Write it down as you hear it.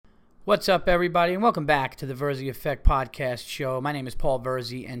What's up, everybody, and welcome back to the Verzi Effect Podcast Show. My name is Paul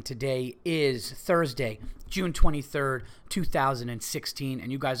Verzi, and today is Thursday, June 23rd, 2016,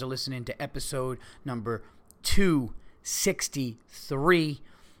 and you guys are listening to episode number 263.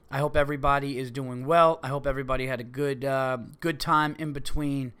 I hope everybody is doing well. I hope everybody had a good time in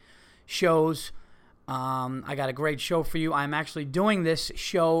between shows. I got a great show for you. I'm actually doing this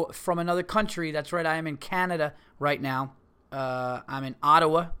show from another country. That's right, I am in Canada right now. I'm in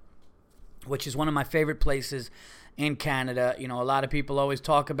Ottawa, which is one of my favorite places in Canada. You know, a lot of people always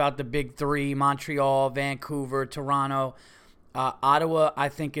talk about the big three: Montreal, Vancouver, Toronto. Ottawa, I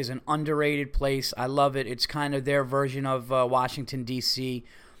think, is an underrated place. I love it. It's kind of their version of Washington, D.C.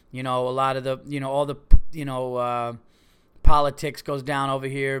 You know, a lot of the, all the, politics goes down over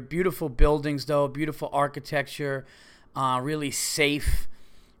here. Beautiful buildings, though. Beautiful architecture. Really safe.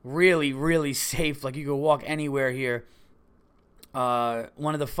 Really, really safe. Like, you could walk anywhere here.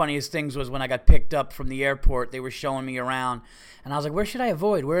 One of the funniest things was when I got picked up from the airport, they were showing me around, and I was like, where should I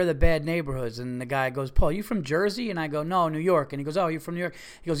avoid? Where are the bad neighborhoods? And the guy goes, Paul, you from Jersey? And I go, no, New York. And he goes, oh, you're from New York?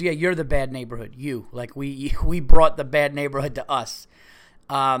 He goes, yeah, you're the bad neighborhood. You. Like, we brought the bad neighborhood to us.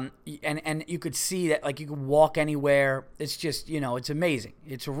 And you could see that, like, you could walk anywhere. It's just, it's amazing.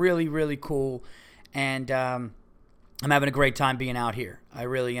 It's really, really cool. And I'm having a great time being out here. I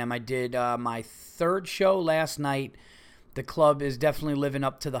really am. I did my third show last night. The club is definitely living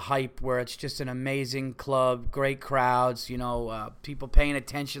up to the hype, where it's just an amazing club, great crowds, people paying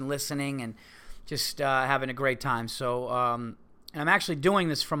attention, listening, and just having a great time. So I'm actually doing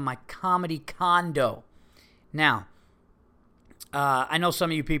this from my comedy condo. Now, I know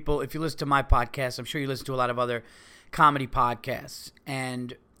some of you people, if you listen to my podcast, I'm sure you listen to a lot of other comedy podcasts.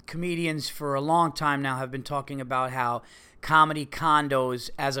 And comedians for a long time now have been talking about how comedy condos,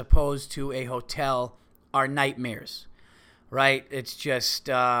 as opposed to a hotel, are nightmares. Right? It's just,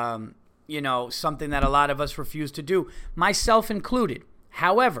 something that a lot of us refuse to do, myself included.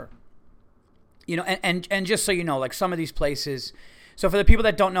 However, and just so you know, like, some of these places, so for the people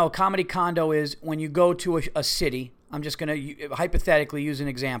that don't know, comedy condo is when you go to a city. I'm just going to hypothetically use an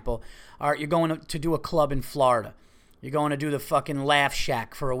example. All right, you're going to do a club in Florida. You're going to do the fucking Laugh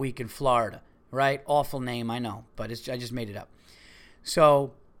Shack for a week in Florida, right? Awful name, I know, but I just made it up.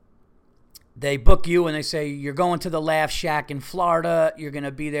 So they book you and they say, you're going to the Laugh Shack in Florida. You're going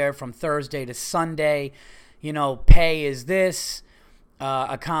to be there from Thursday to Sunday. Pay is this,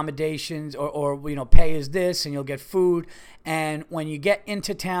 accommodations, or pay is this, and you'll get food. And when you get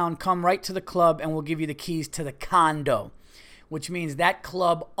into town, come right to the club and we'll give you the keys to the condo, which means that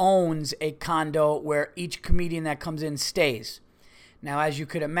club owns a condo where each comedian that comes in stays. Now, as you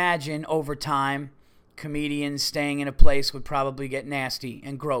could imagine, over time, comedians staying in a place would probably get nasty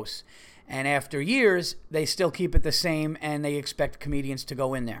and gross. And after years, they still keep it the same, and they expect comedians to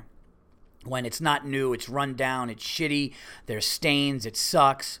go in there. When it's not new, it's run down, it's shitty, there's stains, it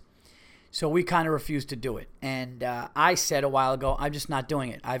sucks. So we kind of refuse to do it. And I said a while ago, I'm just not doing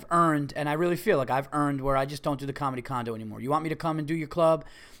it. I've earned, and I really feel like I've earned, where I just don't do the comedy condo anymore. You want me to come and do your club?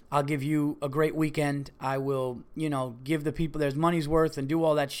 I'll give you a great weekend. I will, give the people their money's worth and do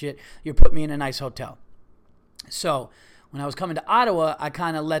all that shit. You put me in a nice hotel. So when I was coming to Ottawa, I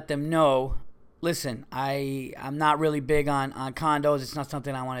kind of let them know, listen, I'm not really big on condos. It's not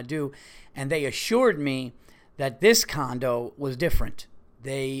something I want to do. And they assured me that this condo was different.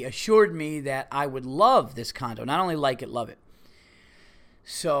 They assured me that I would love this condo. Not only like it, love it.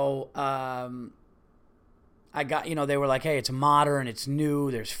 So I got, they were like, hey, it's modern, it's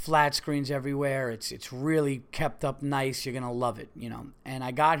new, there's flat screens everywhere, it's really kept up nice, you're going to love it, And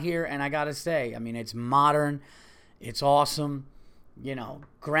I got here, and I got to say, it's modern. It's awesome,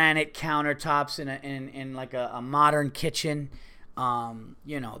 granite countertops in like a modern kitchen.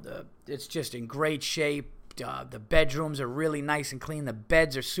 It's just in great shape. The bedrooms are really nice and clean. The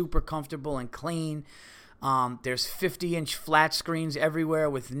beds are super comfortable and clean. There's 50-inch flat screens everywhere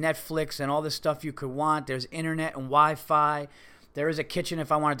with Netflix and all the stuff you could want. There's internet and Wi-Fi. There is a kitchen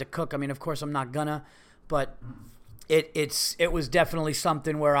if I wanted to cook. Of course, I'm not gonna, but it was definitely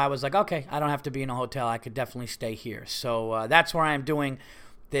something where I was like, okay, I don't have to be in a hotel. I could definitely stay here. So that's where I am doing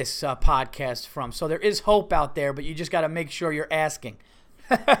this podcast from. So there is hope out there, but you just got to make sure you're asking.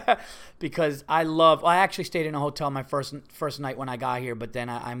 Because I actually stayed in a hotel my first night when I got here, but then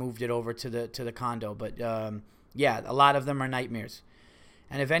I moved it over to the condo. But yeah, a lot of them are nightmares.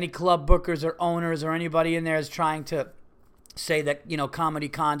 And if any club bookers or owners or anybody in there is trying to say that, comedy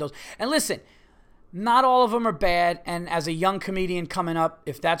condos, and listen, not all of them are bad. And as a young comedian coming up,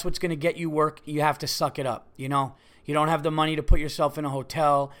 if that's what's going to get you work, you have to suck it up. You don't have the money to put yourself in a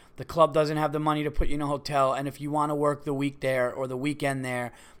hotel. The club doesn't have the money to put you in a hotel. And if you want to work the week there or the weekend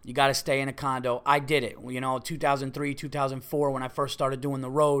there, you got to stay in a condo. I did it, 2003, 2004 when I first started doing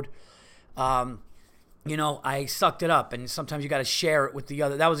the road. I sucked it up, and sometimes you got to share it with the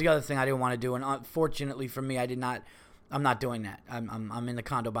other. That was the other thing I didn't want to do, and unfortunately for me, I'm not doing that. I'm in the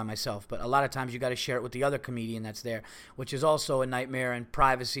condo by myself, but a lot of times you got to share it with the other comedian that's there, which is also a nightmare, and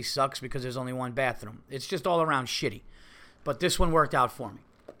privacy sucks because there's only one bathroom. It's just all around shitty, but this one worked out for me.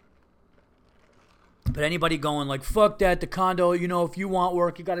 But anybody going like, fuck that, the condo, if you want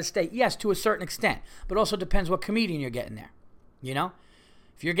work, you got to stay. Yes, to a certain extent, but also depends what comedian you're getting there,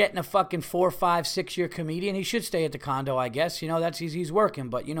 If you're getting a fucking 4, 5, 6 year comedian, he should stay at the condo, I guess. That's he's working.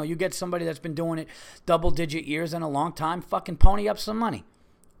 But, you get somebody that's been doing it double-digit years in a long time, fucking pony up some money.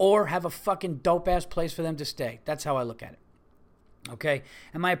 Or have a fucking dope-ass place for them to stay. That's how I look at it. Okay?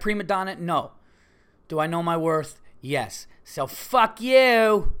 Am I a prima donna? No. Do I know my worth? Yes. So fuck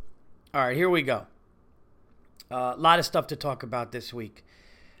you. All right, here we go. A lot of stuff to talk about this week.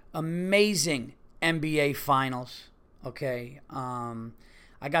 Amazing NBA Finals. Okay?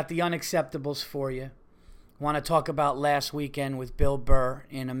 I got the unacceptables for you. Want to talk about last weekend with Bill Burr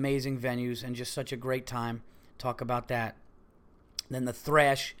in amazing venues and just such a great time. Talk about that. Then the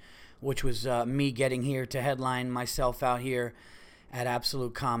Thrash, which was me getting here to headline myself out here at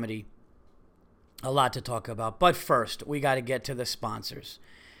Absolute Comedy. A lot to talk about. But first, we got to get to the sponsors.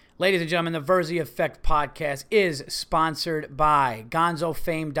 Ladies and gentlemen, the Verzi Effect podcast is sponsored by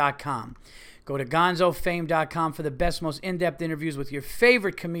GonzoFame.com. Go to gonzofame.com for the best, most in-depth interviews with your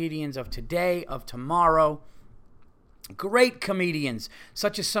favorite comedians of today, of tomorrow. Great comedians,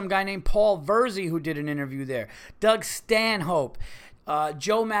 such as some guy named Paul Verzi who did an interview there. Doug Stanhope,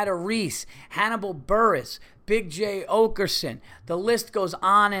 Joe Matarese, Hannibal Buress, Big J. Okerson. The list goes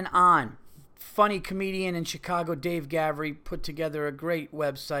on and on. Funny comedian in Chicago, Dave Gavry, put together a great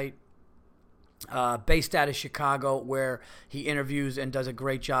website. Based out of Chicago, where he interviews and does a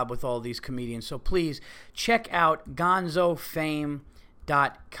great job with all these comedians. So please check out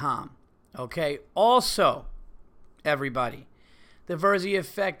gonzofame.com. Okay? Also, everybody, the Verzi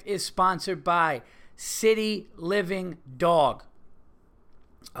Effect is sponsored by City Living Dog.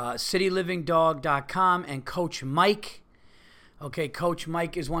 CityLivingDog.com and Coach Mike. Okay, Coach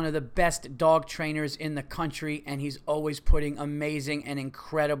Mike is one of the best dog trainers in the country, and he's always putting amazing and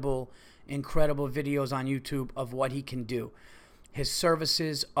incredible videos on YouTube of what he can do. His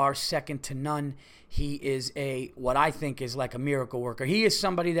services are second to none. He is what I think is like a miracle worker. He is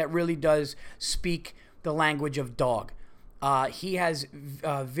somebody that really does speak the language of dog. He has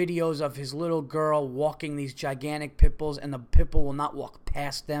videos of his little girl walking these gigantic pit bulls, and the pit bull will not walk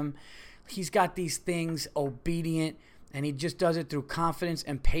past them. He's got these things obedient, and he just does it through confidence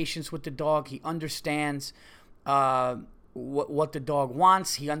and patience with the dog. He understands what the dog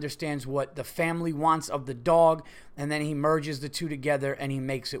wants. He understands what the family wants of the dog, and then he merges the two together and he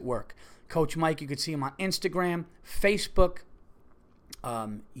makes it work. Coach Mike, you can see him on Instagram, Facebook,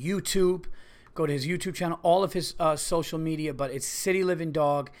 YouTube. Go to his YouTube channel, all of his social media, but it's City Living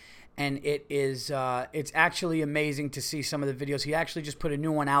Dog, and it's actually amazing to see some of the videos. He actually just put a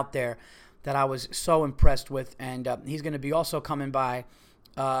new one out there that I was so impressed with, and he's going to be also coming by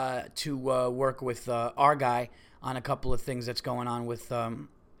to work with our guy on a couple of things that's going on with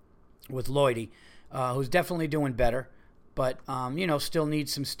Lloydie, who's definitely doing better, but still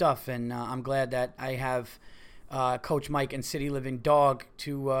needs some stuff. And I'm glad that I have Coach Mike and City Living Dog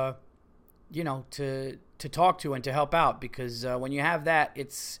to talk to and to help out, because when you have that,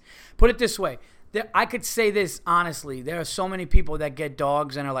 it's, put it this way. I could say this honestly. There are so many people that get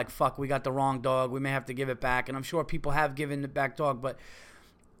dogs and are like, fuck, we got the wrong dog. We may have to give it back. And I'm sure people have given the back dog,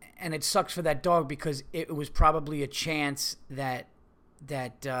 and it sucks for that dog because it was probably a chance that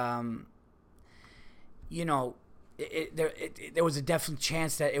there was a definite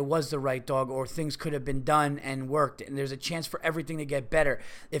chance that it was the right dog, or things could have been done and worked. And there's a chance for everything to get better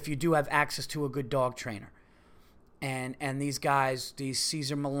if you do have access to a good dog trainer. And these guys, these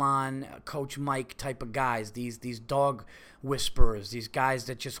Cesar Millan, Coach Mike type of guys, these dog whisperers, these guys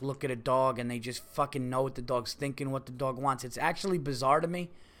that just look at a dog and they just fucking know what the dog's thinking, what the dog wants. It's actually bizarre to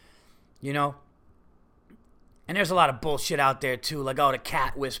me, And there's a lot of bullshit out there too, like, oh, the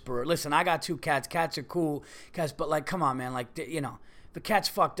cat whisperer. Listen, I got 2 cats. Cats are cool, cats, but like, come on, man, like, the cat's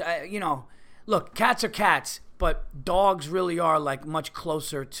fucked. Look, cats are cats. But dogs really are like much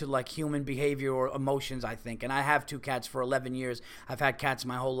closer to like human behavior or emotions, I think. And I have 2 cats for 11 years. I've had cats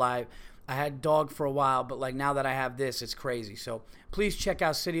my whole life. I had dog for a while, but like now that I have this, it's crazy. So please check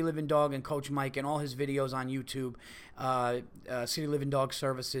out City Living Dog and Coach Mike and all his videos on YouTube. City Living Dog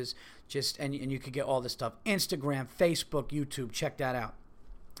Services. And you can get all this stuff. Instagram, Facebook, YouTube. Check that out.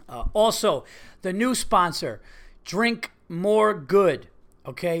 Also, the new sponsor, Drink More Good.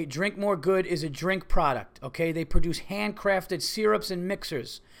 Okay, Drink More Good is a drink product. Okay, they produce handcrafted syrups and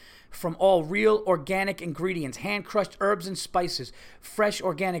mixers from all real organic ingredients, hand-crushed herbs and spices, fresh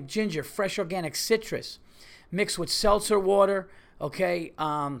organic ginger, fresh organic citrus, mixed with seltzer water, okay?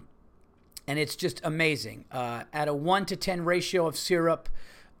 And it's just amazing. At a 1-to-10 ratio of syrup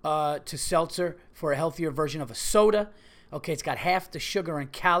to seltzer for a healthier version of a soda. Okay, it's got half the sugar and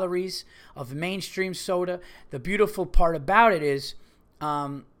calories of mainstream soda. The beautiful part about it is,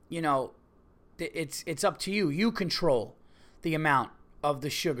 it's up to you. You control the amount of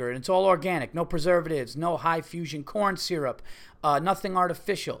the sugar, and it's all organic, no preservatives, no high fusion corn syrup, nothing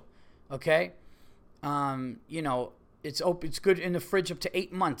artificial. Okay, it's good in the fridge up to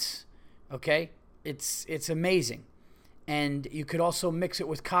 8 months. Okay, it's amazing, and you could also mix it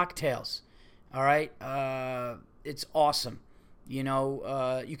with cocktails. All right, it's awesome. You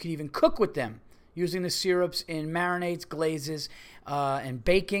could even cook with them using the syrups in marinades, glazes, and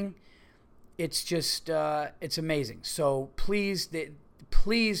baking. It's just it's amazing. So please, they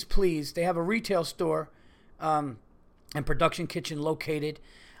have a retail store and production kitchen located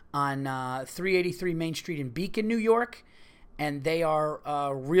on 383 Main Street in Beacon, New York, and they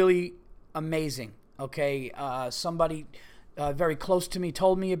are really amazing. Okay, somebody very close to me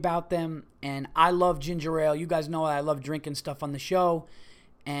told me about them, and I love ginger ale. You guys know I love drinking stuff on the show,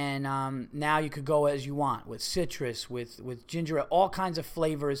 and now you could go as you want with citrus, with ginger ale, all kinds of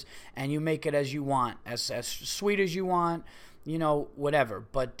flavors, and you make it as you want, as sweet as you want. Whatever.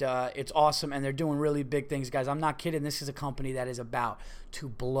 But it's awesome, and they're doing really big things, guys. I'm not kidding. This is a company that is about to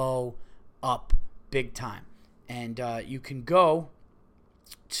blow up big time. And you can go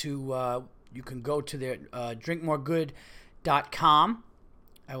to their drinkmoregood.com.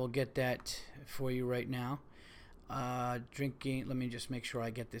 I will get that for you right now. Let me just make sure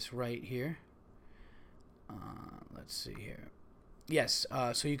I get this right here. Let's see here. Yes,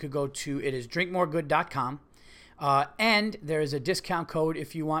 so you could go to, it is drinkmoregood.com. And there is a discount code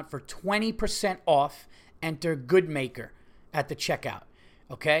if you want for 20% off. Enter Goodmaker at the checkout.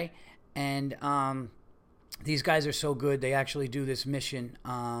 Okay? And these guys are so good. They actually do this mission,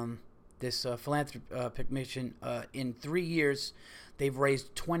 this philanthropic mission. In 3 years, they've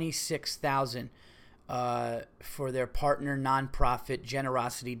raised $26,000 for their partner nonprofit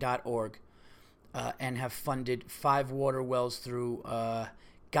generosity.org and have funded 5 water wells through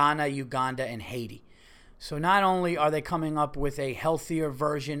Ghana, Uganda, and Haiti. So not only are they coming up with a healthier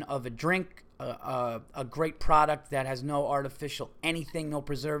version of a drink, a great product that has no artificial anything, no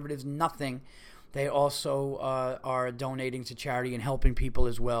preservatives, nothing, they also are donating to charity and helping people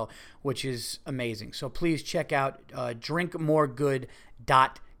as well, which is amazing. So please check out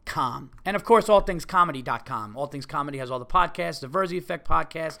drinkmoregood.com. And, of course, allthingscomedy.com. All Things Comedy has all the podcasts, the Verzi Effect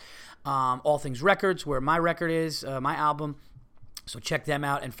podcast, All Things Records, where my record is, my album. So check them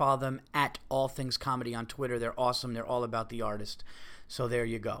out and follow them at All Things Comedy on Twitter. They're awesome. They're all about the artist. So there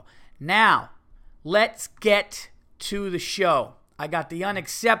you go. Now, let's get to the show. I got the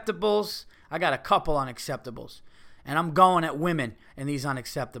unacceptables. I got a couple unacceptables. And I'm going at women in these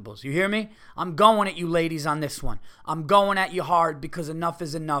unacceptables. You hear me? I'm going at you ladies on this one. I'm going at you hard because enough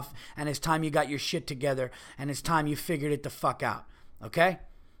is enough. And it's time you got your shit together. And it's time you figured it the fuck out. Okay?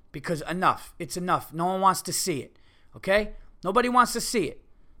 Because enough. It's enough. No one wants to see it. Okay? Nobody wants to see it.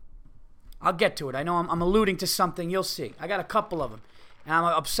 I'll get to it. I know I'm alluding to something. You'll see. I got a couple of them. And I'm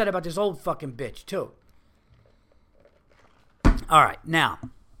upset about this old fucking bitch, too. All right. Now,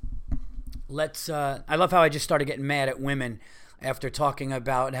 let's... I love how I just started getting mad at women after talking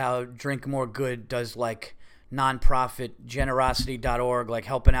about how Drink More Good does, like, nonprofit generosity.org, like,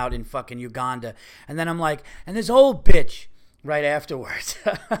 helping out in fucking Uganda. And then I'm like, and this old bitch right afterwards.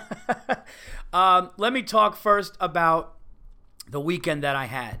 Let me talk first about the weekend that I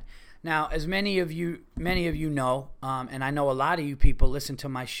had. Now, as many of you know, and I know a lot of you people listen to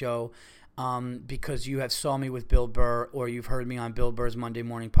my show because you have saw me with Bill Burr or you've heard me on Bill Burr's Monday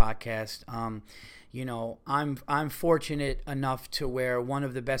Morning Podcast. I'm fortunate enough to where one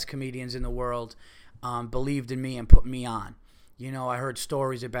of the best comedians in the world believed in me and put me on. I heard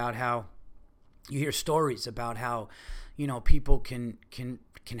stories about how people can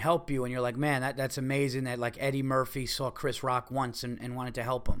help you, and you're like, man, that's amazing that like Eddie Murphy saw Chris Rock once and wanted to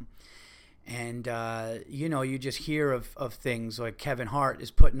help him. And, you just hear of things like Kevin Hart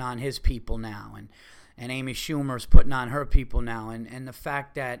is putting on his people now. and Amy Schumer's putting on her people now, and the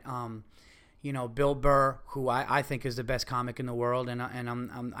fact that Bill Burr, who I think is the best comic in the world,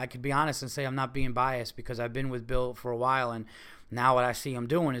 and I could be honest and say I'm not being biased because I've been with Bill for a while, and now what I see him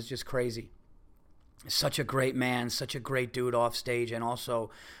doing is just crazy. Such a great man, such a great dude off stage, and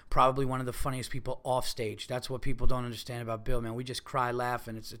also probably one of the funniest people off stage. That's what people don't understand about Bill, man. We just cry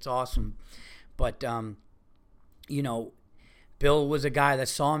laughing. It's awesome. But Bill was a guy that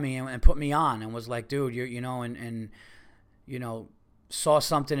saw me and put me on and was like, dude, saw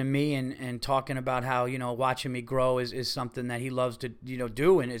something in me and talking about how, watching me grow is something that he loves to,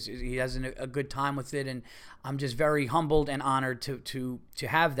 do, and he has a good time with it. And I'm just very humbled and honored to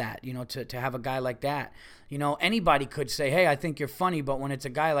have that, to have a guy like that. Anybody could say, hey, I think you're funny, but when it's a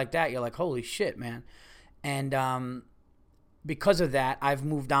guy like that, you're like, holy shit, man. And because of that, I've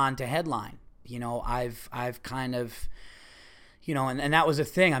moved on to headline. I've kind of, and that was a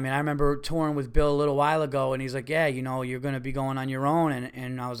thing. I mean, I remember touring with Bill a little while ago, and he's like, yeah, you're going to be going on your own.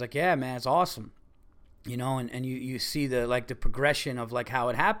 And I was like, yeah, man, it's awesome. And you see the progression of like how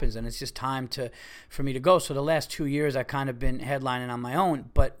it happens, and it's just time for me to go. So the last 2 years I've kind of been headlining on my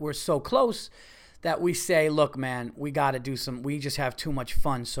own, but we're so close that we say, look, man, we got to do we just have too much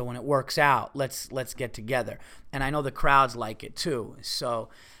fun. So when it works out, let's get together. And I know the crowds like it too. So,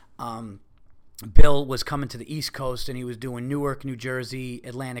 Bill was coming to the East Coast, and he was doing Newark, New Jersey,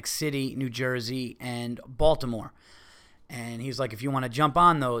 Atlantic City, New Jersey, and Baltimore. And he's like, if you want to jump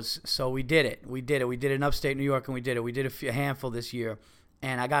on those. So we did it. We did it in upstate New York, and we did it. We did a handful this year.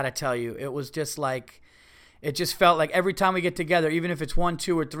 And I got to tell you, it was just like, it just felt like every time we get together, even if it's 1,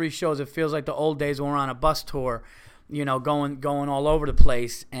 2, or 3 shows, it feels like the old days when we're on a bus tour, going all over the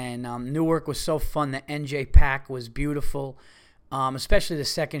place. And Newark was so fun. The NJ Pack was beautiful. Especially the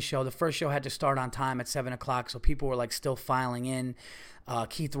second show. The first show had to start on time at 7 o'clock, so people were like still filing in.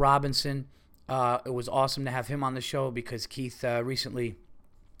 Keith Robinson, it was awesome to have him on the show because Keith recently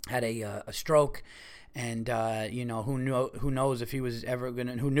had a stroke, and who knew if he was ever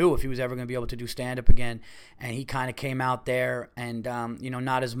gonna be able to do stand up again. And he kind of came out there and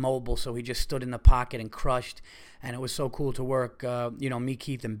not as mobile, so he just stood in the pocket and crushed. And it was so cool to work. Me,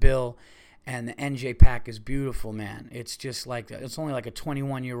 Keith, and Bill. And the NJ Pack is beautiful, man. It's just like, it's only like a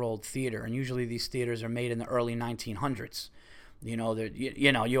 21-year-old theater, and usually these theaters are made in the early 1900s. You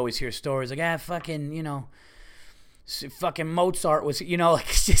always hear stories like, fucking Mozart was,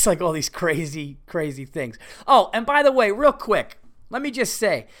 it's just like all these crazy, crazy things. Oh, and by the way, real quick, let me just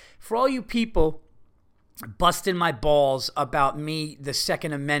say, for all you people busting my balls about me, the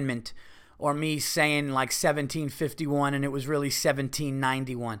Second Amendment, or me saying like 1751 and it was really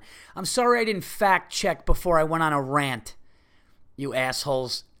 1791. I'm sorry I didn't fact check before I went on a rant, you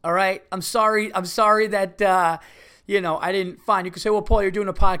assholes. All right? I'm sorry that, I didn't find. You could say, well, Paul, you're doing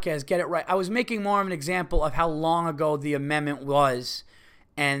a podcast. Get it right. I was making more of an example of how long ago the amendment was,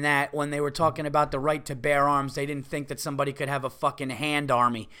 and that when they were talking about the right to bear arms, they didn't think that somebody could have a fucking hand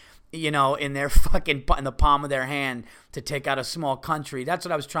army, in the palm of their hand to take out a small country. That's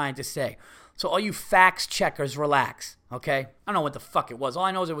what I was trying to say. So all you facts checkers, relax, okay? I don't know what the fuck it was. All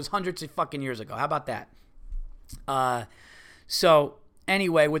I know is it was hundreds of fucking years ago. How about that? So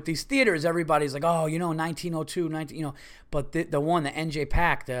anyway, with these theaters, everybody's like, 1902, but the one, the NJ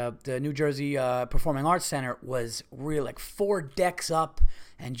Pack, the New Jersey Performing Arts Center, was real, like 4 decks up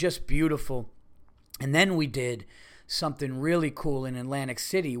and just beautiful. And then we did something really cool in Atlantic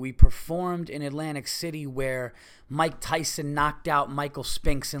City. We performed in Atlantic City where Mike Tyson knocked out Michael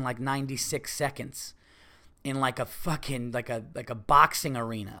Spinks in like 96 seconds in like a fucking like a boxing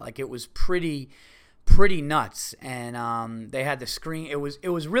arena. Like, it was pretty nuts. And they had the screen. It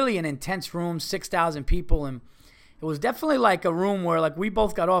was really an intense room, 6,000 people, and it was definitely like a room where like we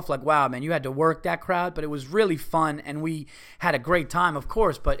both got off like, wow, man, you had to work that crowd, but it was really fun, and we had a great time, of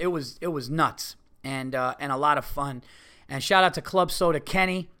course, but it was nuts. And a lot of fun. And shout out to Club Soda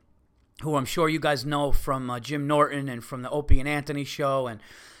Kenny, who I'm sure you guys know from Jim Norton and from the Opie and Anthony show. And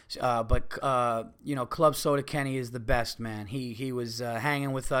Club Soda Kenny is the best, man. He was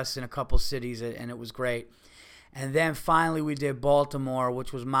hanging with us in a couple cities, and it was great. And then finally we did Baltimore,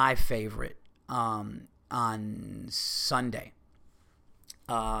 which was my favorite, on Sunday.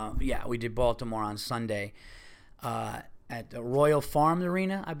 We did Baltimore on Sunday at the Royal Farms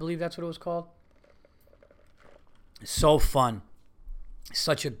Arena, I believe that's what it was called. So fun.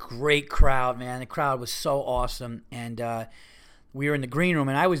 Such a great crowd, man. The crowd was so awesome. And we were in the green room,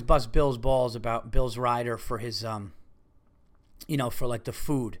 and I always bust Bill's balls about Bill's rider for his, for like the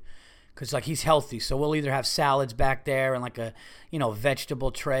food. Because like he's healthy, so we'll either have salads back there and like a, vegetable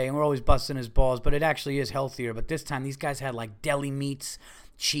tray, and we're always busting his balls, but it actually is healthier. But this time these guys had like deli meats,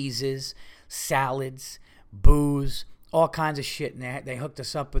 cheeses, salads, booze, all kinds of shit. And they hooked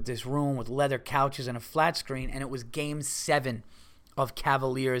us up with this room with leather couches and a flat screen, and it was Game 7 of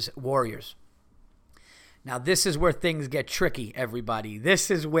Cavaliers-Warriors. Now, this is where things get tricky, everybody.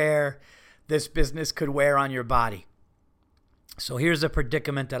 This is where this business could wear on your body. So here's the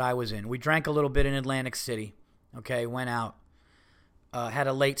predicament that I was in. We drank a little bit in Atlantic City, okay, went out, had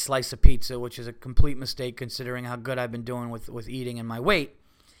a late slice of pizza, which is a complete mistake considering how good I've been doing with eating and my weight.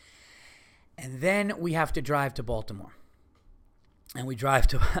 And then we have to drive to Baltimore. And we drive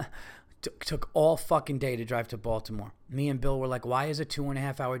to... took all fucking day to drive to Baltimore. Me and Bill were like, why is a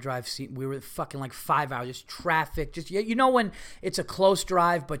 2.5 hour drive? We were fucking like 5 hours, just traffic. Just, you know when it's a close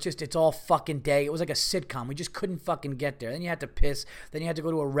drive, but just it's all fucking day. It was like a sitcom. We just couldn't fucking get there. Then you had to piss. Then you had to go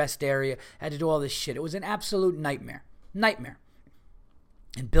to a rest area. Had to do all this shit. It was an absolute nightmare. Nightmare.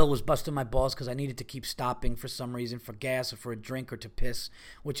 And Bill was busting my balls because I needed to keep stopping for some reason, for gas or for a drink or to piss,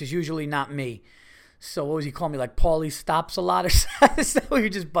 which is usually not me. So what was he calling me, like Paulie stops a lot or something? So we were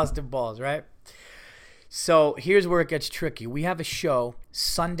just busting balls, right? So here's where it gets tricky. We have a show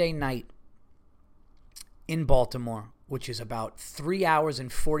Sunday night in Baltimore, which is about 3 hours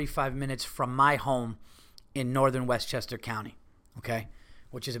and 45 minutes from my home in northern Westchester County, okay?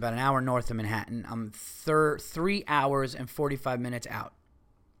 Which is about an hour north of Manhattan. I'm 3 hours and 45 minutes out.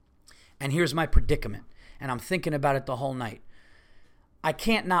 And here's my predicament, and I'm thinking about it the whole night. I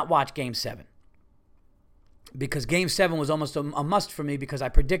can't not watch Game 7. Because Game 7 was almost a must for me because I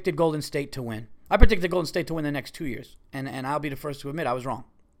predicted Golden State to win. I predicted Golden State to win the next 2 years. And I'll be the first to admit I was wrong.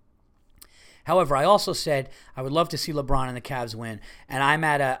 However, I also said I would love to see LeBron and the Cavs win. And I'm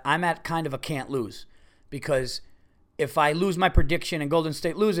at kind of a can't lose. Because if I lose my prediction and Golden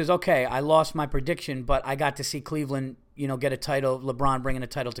State loses, okay, I lost my prediction, but I got to see Cleveland, get a title, LeBron bringing a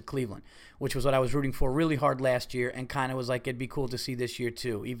title to Cleveland, which was what I was rooting for really hard last year and kind of was like, it'd be cool to see this year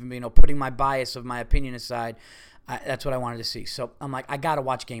too. Even, putting my bias of my opinion aside, that's what I wanted to see. So I'm like, I got to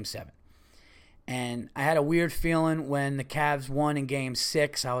watch Game 7. And I had a weird feeling when the Cavs won in Game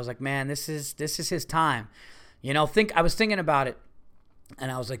 6. I was like, man, this is his time. I was thinking about it.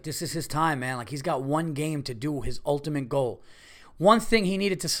 And I was like, this is his time, man. Like, he's got one game to do his ultimate goal. One thing he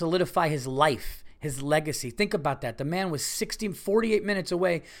needed to solidify his life, his legacy. Think about that. The man was 48 minutes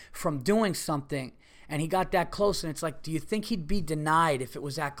away from doing something, and he got that close. And it's like, do you think he'd be denied if it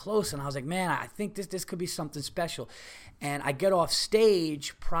was that close? And I was like, man, I think this could be something special. And I get off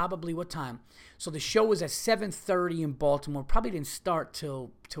stage probably what time? So the show was at 7:30 in Baltimore. Probably didn't start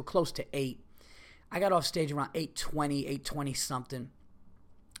till close to 8. I got off stage around 8:20 something.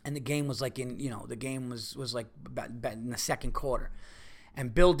 And the game was like the game was like about in the second quarter.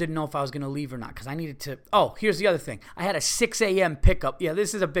 And Bill didn't know if I was going to leave or not because I needed to. Oh, here's the other thing. I had a 6 a.m. pickup. Yeah,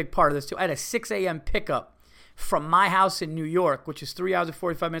 this is a big part of this too. I had a 6 a.m. pickup from my house in New York, which is 3 hours and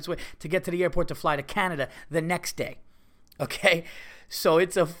 45 minutes away, to get to the airport to fly to Canada the next day. Okay? So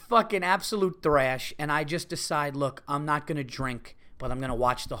it's a fucking absolute thrash. And I just decide, look, I'm not going to drink, but I'm going to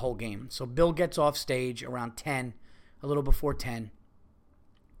watch the whole game. So Bill gets off stage around 10, a little before 10.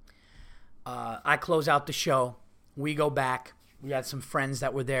 I close out the show. We go back. We had some friends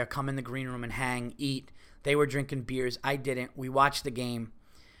that were there come in the green room and hang, eat. They were drinking beers. I didn't. We watched the game.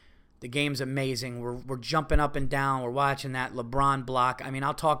 The game's amazing. We're jumping up and down. We're watching that LeBron block. I mean,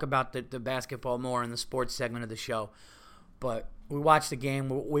 I'll talk about the basketball more in the sports segment of the show. But we watched the game.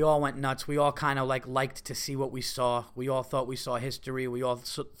 We all went nuts. We all kind of liked to see what we saw. We all thought we saw history. We all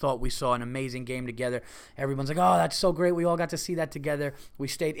thought we saw an amazing game together. Everyone's like, oh, that's so great. We all got to see that together. We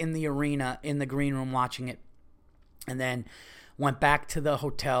stayed in the arena, in the green room watching it. And then went back to the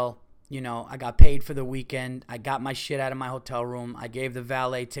hotel. I got paid for the weekend. I got my shit out of my hotel room. I gave the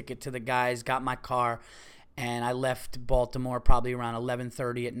valet ticket to the guys, got my car, and I left Baltimore probably around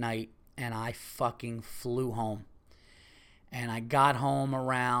 11:30 at night, and I fucking flew home. And I got home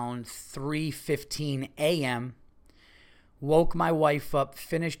around 3:15 a.m., woke my wife up,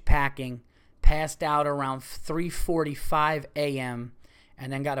 finished packing, passed out around 3:45 a.m.,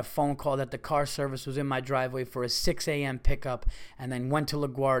 and then got a phone call that the car service was in my driveway for a 6 a.m. pickup, and then went to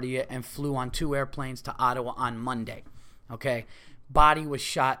LaGuardia and flew on 2 airplanes to Ottawa on Monday. Okay? Body was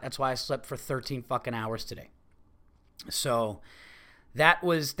shot. That's why I slept for 13 fucking hours today. So that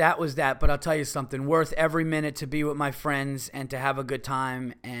was that. But I'll tell you something, worth every minute to be with my friends and to have a good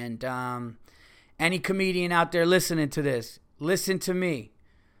time. And any comedian out there listening to this, listen to me.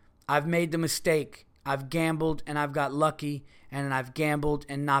 I've made the mistake. I've gambled and I've got lucky, and I've gambled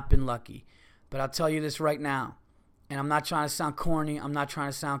and not been lucky. But I'll tell you this right now, and I'm not trying to sound corny, I'm not trying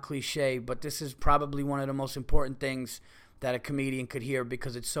to sound cliche, but this is probably one of the most important things that a comedian could hear,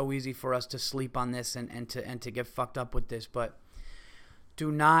 because it's so easy for us to sleep on this and to get fucked up with this. But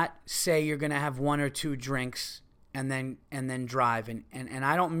Do not say you're going to have 1 or 2 drinks and then drive. And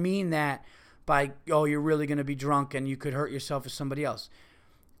I don't mean that by, oh, you're really going to be drunk and you could hurt yourself or somebody else.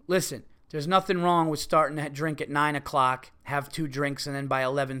 Listen, there's nothing wrong with starting to drink at 9 o'clock, have 2 drinks, and then by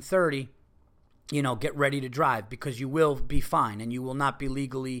 11:30, get ready to drive, because you will be fine and you will not be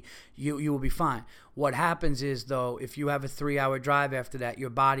legally, you will be fine. What happens is, though, if you have a 3-hour drive after that, your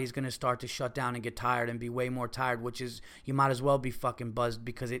body's going to start to shut down and get tired and be way more tired, which is, you might as well be fucking buzzed,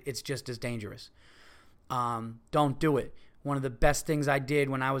 because it's just as dangerous. Don't do it. One of the best things I did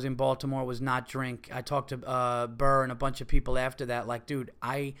when I was in Baltimore was not drink. I talked to Burr and a bunch of people after that. Like, dude,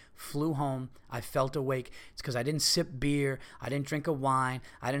 I flew home. I felt awake. It's because I didn't sip beer. I didn't drink a wine.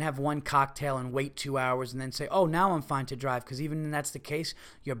 I didn't have one cocktail and wait 2 hours and then say, oh, now I'm fine to drive. Because even when that's the case,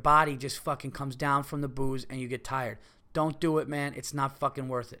 your body just fucking comes down from the booze and you get tired. Don't do it, man. It's not fucking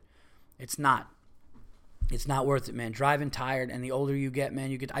worth it. It's not. It's not worth it, man. Driving tired, and the older you get,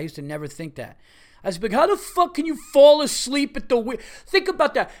 man, I used to never think that. I was like, how the fuck can you fall asleep at the wheel? Think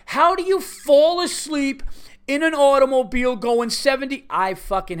about that. How do you fall asleep in an automobile going 70? I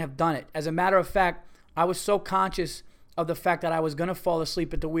fucking have done it. As a matter of fact, I was so conscious of the fact that I was going to fall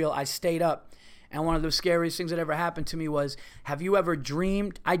asleep at the wheel, I stayed up. And one of the scariest things that ever happened to me was, have you ever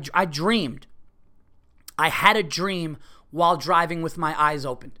dreamed? I dreamed. I had a dream while driving with my eyes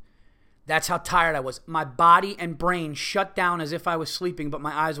open. That's how tired I was. My body and brain shut down as if I was sleeping, but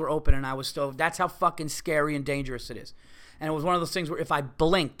my eyes were open and I was still. That's how fucking scary and dangerous it is. And it was one of those things where if I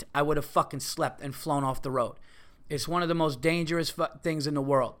blinked, I would have fucking slept and flown off the road. It's one of the most dangerous things in the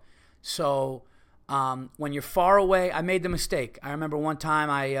world. So when you're far away, I made the mistake. I remember one time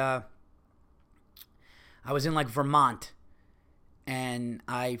I was in like Vermont, and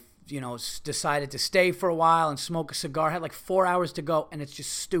I decided to stay for a while and smoke a cigar. I had like 4 hours to go, and it's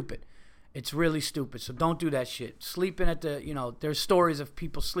just stupid. It's really stupid. So don't do that shit. Sleeping at the, there's stories of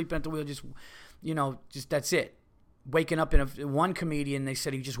people sleeping at the wheel, just that's it. Waking up one comedian, they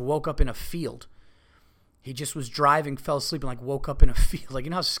said he just woke up in a field. He just was driving, fell asleep, and like woke up in a field. Like, you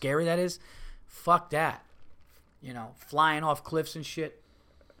know how scary that is? Fuck that. Flying off cliffs and shit.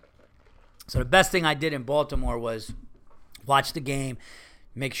 So the best thing I did in Baltimore was watch the game,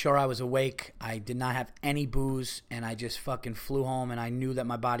 make sure I was awake. I did not have any booze, and I just fucking flew home, and I knew that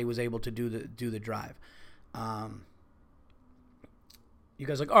my body was able to do the drive. You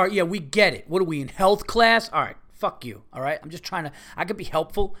guys are like, all right, yeah, we get it. What are we, in health class? All right, fuck you, all right? I'm just trying to, I could be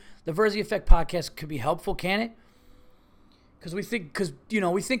helpful. The Verzi Effect podcast could be helpful, can it? Because we think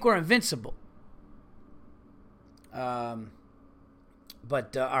we're invincible.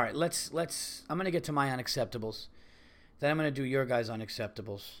 But all right, let's. I'm gonna get to my unacceptables. Then I'm gonna do your guys'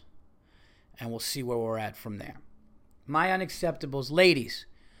 unacceptables, and we'll see where we're at from there. My unacceptables, ladies,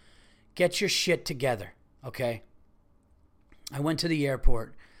 get your shit together, okay? I went to the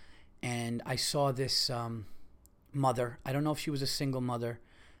airport, and I saw this mother. I don't know if she was a single mother.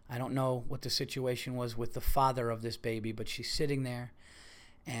 I don't know what the situation was with the father of this baby, but she's sitting there,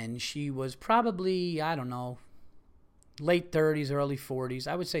 and she was probably, I don't know, late 30s, early 40s.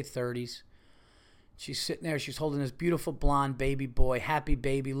 I would say 30s. She's sitting there. She's holding this beautiful blonde baby boy, happy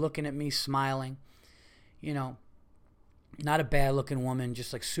baby, looking at me, smiling. Not a bad-looking woman,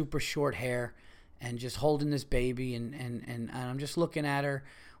 just like super short hair, and just holding this baby. And I'm just looking at her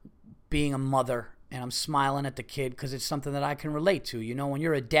being a mother, and I'm smiling at the kid because it's something that I can relate to. When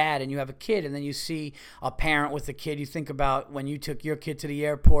you're a dad and you have a kid and then you see a parent with a kid, you think about when you took your kid to the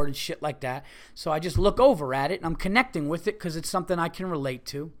airport and shit like that. So I just look over at it, and I'm connecting with it because it's something I can relate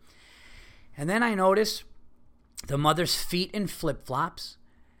to. And then I notice the mother's feet in flip-flops,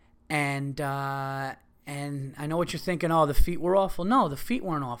 and I know what you're thinking. Oh, the feet were awful. No, the feet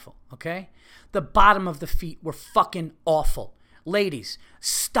weren't awful, okay? The bottom of the feet were fucking awful. Ladies,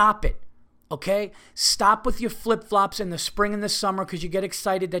 stop it, okay? Stop with your flip-flops in the spring and the summer because you get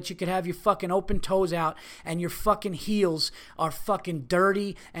excited that you could have your fucking open toes out and your fucking heels are fucking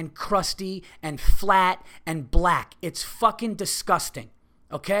dirty and crusty and flat and black. It's fucking disgusting,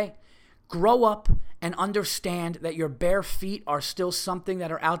 okay? Grow up and understand that your bare feet are still something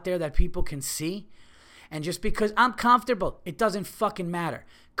that are out there that people can see. And just because I'm comfortable, it doesn't fucking matter.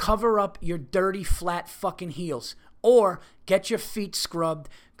 Cover up your dirty, flat fucking heels. Or get your feet scrubbed,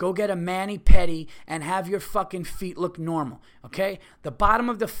 go get a mani-pedi, and have your fucking feet look normal, okay? The bottom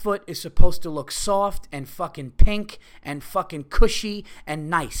of the foot is supposed to look soft and fucking pink and fucking cushy and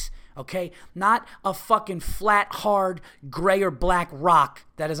nice, okay? Not a fucking flat, hard, gray or black rock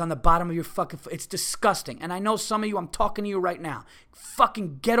that is on the bottom of your fucking foot. It's disgusting. And I know some of you, I'm talking to you right now.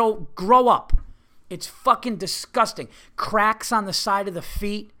 Fucking grow up. It's fucking disgusting. Cracks on the side of the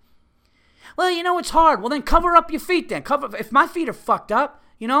feet. Well, it's hard. Well, then cover up your feet then. If my feet are fucked up,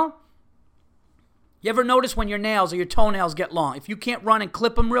 You ever notice when your nails or your toenails get long? If you can't run and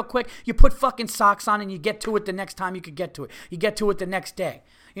clip them real quick, you put fucking socks on and you get to it the next time you could get to it. You get to it the next day.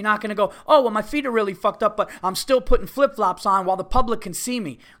 You're not going to go, oh, well, my feet are really fucked up, but I'm still putting flip-flops on while the public can see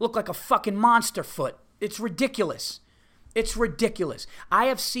me. Look like a fucking monster foot. It's ridiculous. It's ridiculous. I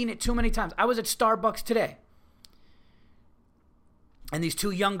have seen it too many times. I was at Starbucks today. And these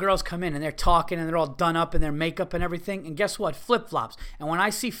two young girls come in and they're talking and they're all done up in their makeup and everything. And guess what? Flip-flops. And when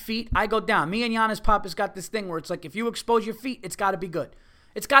I see feet, I go down. Me and Giannis Papa's got this thing where it's like if you expose your feet, it's got to be good.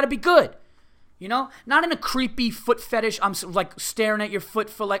 It's got to be good. Not in a creepy foot fetish. I'm like staring at your foot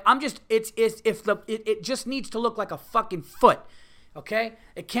for like, it just needs to look like a fucking foot. Okay?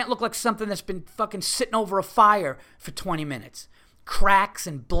 It can't look like something that's been fucking sitting over a fire for 20 minutes. Cracks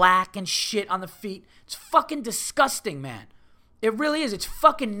and black and shit on the feet. It's fucking disgusting, man. It really is. It's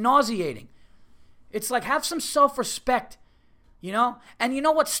fucking nauseating. It's like, have some self-respect, And you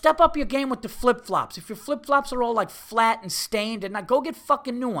know what? Step up your game with the flip-flops. If your flip-flops are all like flat and stained, and go get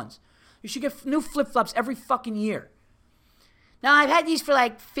fucking new ones. You should get new flip-flops every fucking year. Now, I've had these for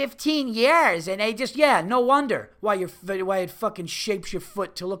like 15 years, and they just, no wonder why it fucking shapes your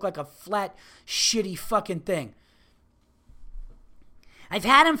foot to look like a flat, shitty fucking thing. I've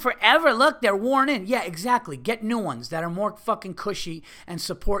had them forever. Look, they're worn in. Yeah, exactly. Get new ones that are more fucking cushy and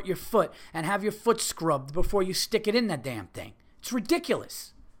support your foot and have your foot scrubbed before you stick it in that damn thing. It's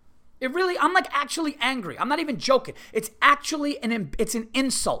ridiculous. I'm like actually angry. I'm not even joking. It's actually it's an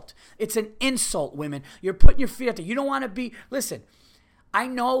insult. It's an insult, women. You're putting your feet out there. You don't want to be, listen, I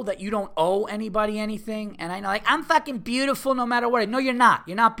know that you don't owe anybody anything, and I know, like, I'm fucking beautiful no matter what. No, you're not.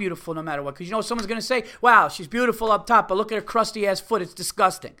 You're not beautiful no matter what, because someone's going to say, wow, she's beautiful up top, but look at her crusty-ass foot. It's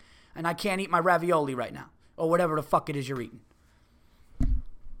disgusting, and I can't eat my ravioli right now, or whatever the fuck it is you're eating.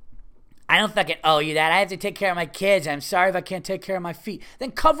 I don't fucking owe you that. I have to take care of my kids. I'm sorry if I can't take care of my feet.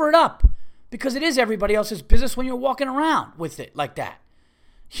 Then cover it up, because it is everybody else's business when you're walking around with it like that.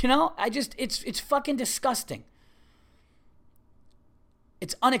 It's fucking disgusting.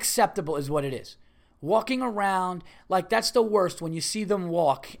 It's unacceptable is what it is. Walking around, like that's the worst when you see them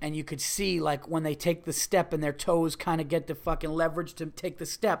walk and you could see like when they take the step and their toes kind of get the fucking leverage to take the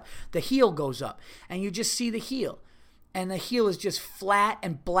step, the heel goes up and you just see the heel. And the heel is just flat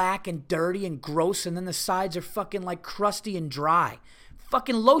and black and dirty and gross, and then the sides are fucking like crusty and dry.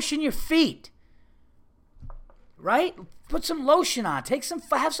 Fucking lotion your feet. Right? Put some lotion on.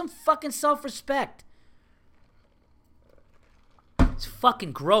 Have some fucking self-respect. It's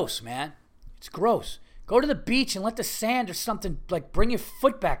fucking gross, man. It's gross. Go to the beach and let the sand or something, like, bring your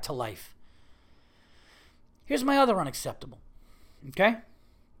foot back to life. Here's my other unacceptable. Okay?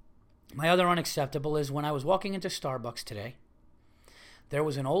 My other unacceptable is when I was walking into Starbucks today, there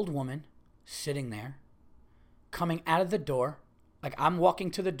was an old woman sitting there, coming out of the door. Like, I'm walking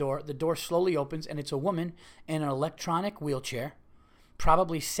to the door slowly opens, and it's a woman in an electronic wheelchair,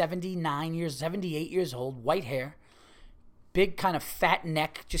 probably 78 years old, white hair, big kind of fat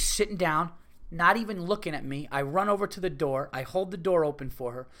neck, just sitting down, not even looking at me. I run over to the door. I hold the door open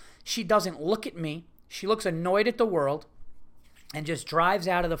for her. She doesn't look at me. She looks annoyed at the world and just drives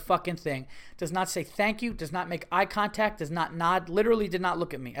out of the fucking thing. Does not say thank you, does not make eye contact, does not nod, literally did not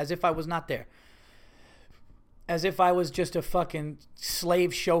look at me, as if I was not there. As if I was just a fucking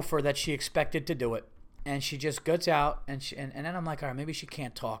slave chauffeur that she expected to do it. And she just gets out, and then I'm like, all right, maybe she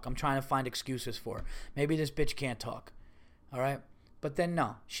can't talk. I'm trying to find excuses for her. Maybe this bitch can't talk. All right? But then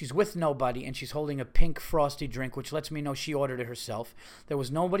no, she's with nobody, and she's holding a pink frosty drink, which lets me know she ordered it herself. There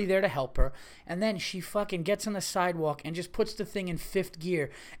was nobody there to help her. And then she fucking gets on the sidewalk and just puts the thing in fifth gear,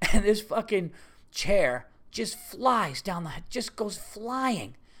 and this fucking chair just flies down just goes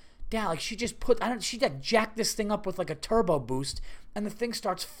flying down. Like she like jacked this thing up with like a turbo boost, and the thing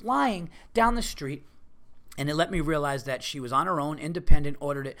starts flying down the street. And it let me realize that she was on her own, independent,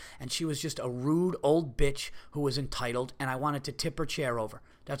 ordered it, and she was just a rude old bitch who was entitled, and I wanted to tip her chair over.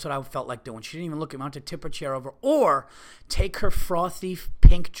 That's what I felt like doing. She didn't even look at me. I wanted to tip her chair over or take her frothy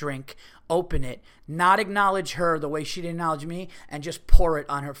pink drink, open it, not acknowledge her the way she didn't acknowledge me, and just pour it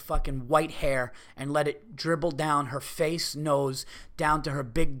on her fucking white hair and let it dribble down her face, nose, down to her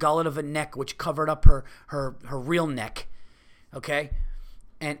big gullet of a neck, which covered up her real neck, okay?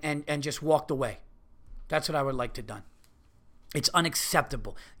 And just walked away. That's what I would like to done. It's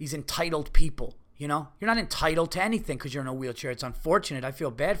unacceptable. These entitled people, you know? You're not entitled to anything because you're in a wheelchair. It's unfortunate. I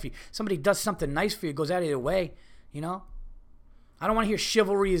feel bad for you. Somebody does something nice for you, goes out of their way, you know? I don't want to hear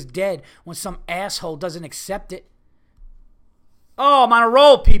chivalry is dead when some asshole doesn't accept it. Oh, I'm on a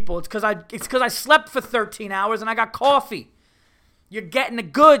roll, people. It's because I slept for 13 hours and I got coffee. You're getting the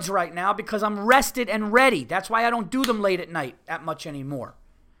goods right now because I'm rested and ready. That's why I don't do them late at night that much anymore.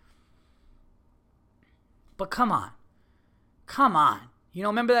 But come on. Come on. You know,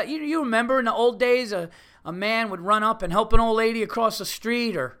 remember that? You remember in the old days a man would run up and help an old lady across the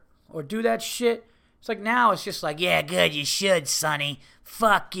street or do that shit? It's like now it's just like, yeah, good, you should, Sonny.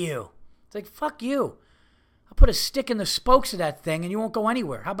 Fuck you. It's like, fuck you. I'll put a stick in the spokes of that thing and you won't go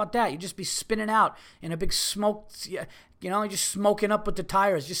anywhere. How about that? You just be spinning out in a big smoke, you know, just smoking up with the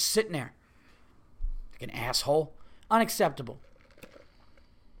tires, just sitting there. Like an asshole. Unacceptable.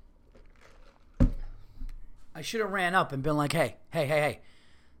 I should have ran up and been like, hey,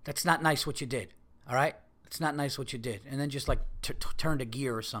 that's not nice what you did, all right? It's not nice what you did. And then just like turned a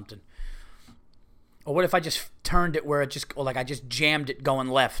gear or something. Or what if I just turned it where I just jammed it going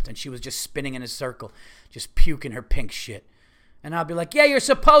left and she was just spinning in a circle, just puking her pink shit. And I'll be like, yeah, you're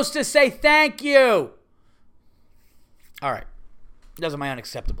supposed to say thank you. All right. Those are my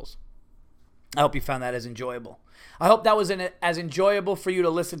unacceptables. I hope you found that as enjoyable. I hope that was as enjoyable for you to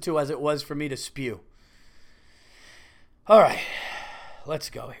listen to as it was for me to spew. All right.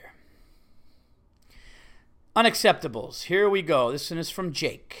 Let's go here. Unacceptables. Here we go. This one is from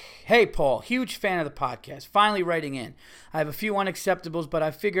Jake. Hey, Paul. Huge fan of the podcast. Finally writing in. I have a few unacceptables, but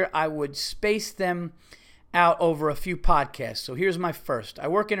I figure I would space them out over a few podcasts. So here's my first. I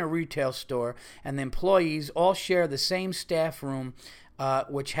work in a retail store, and the employees all share the same staff room,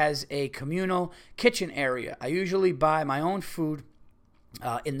 which has a communal kitchen area. I usually buy my own food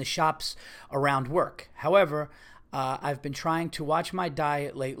in the shops around work. However, I've been trying to watch my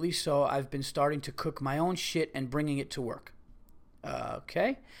diet lately, so I've been starting to cook my own shit and bringing it to work.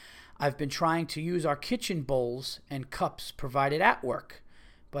 Okay. I've been trying to use our kitchen bowls and cups provided at work,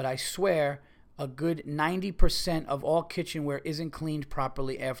 but I swear a good 90% of all kitchenware isn't cleaned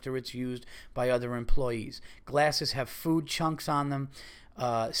properly after it's used by other employees. Glasses have food chunks on them.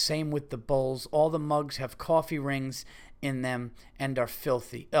 Same with the bowls. All the mugs have coffee rings in them and are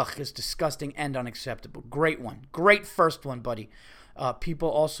filthy. Ugh, it's disgusting and unacceptable. Great one. Great first one, buddy. People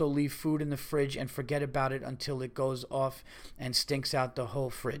also leave food in the fridge and forget about it until it goes off and stinks out the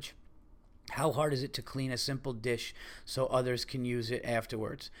whole fridge. How hard is it to clean a simple dish so others can use it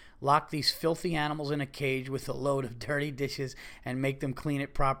afterwards? Lock these filthy animals in a cage with a load of dirty dishes and make them clean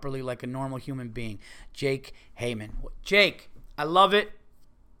it properly like a normal human being. Jake Heyman. Jake, I love it.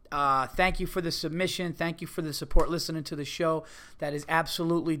 Thank you for the submission. Thank you for the support listening to the show. That is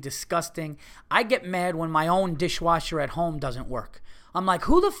absolutely disgusting. I get mad when my own dishwasher at home doesn't work. I'm like,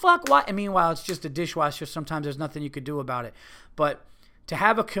 who the fuck? Why? And meanwhile, it's just a dishwasher. Sometimes there's nothing you could do about it. But to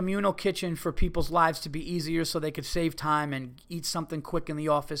have a communal kitchen for people's lives to be easier so they could save time and eat something quick in the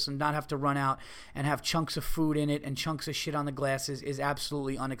office and not have to run out and have chunks of food in it and chunks of shit on the glasses is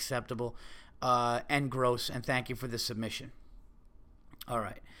absolutely unacceptable and gross. And thank you for the submission. All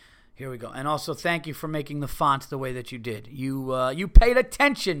right. Here we go. And also thank you for making the font the way that you did. You paid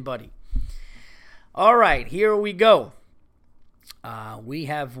attention, buddy. All right, here we go. We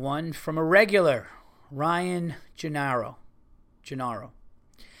have one from a regular, Ryan Gennaro.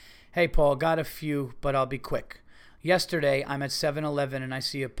 Hey, Paul, got a few, but I'll be quick. Yesterday, I'm at 7-Eleven and I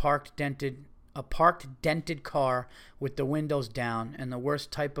see a parked dented car with the windows down and the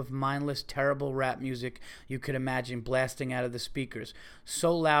worst type of mindless, terrible rap music you could imagine blasting out of the speakers.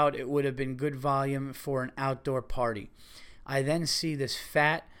 So loud it would have been good volume for an outdoor party. I then see this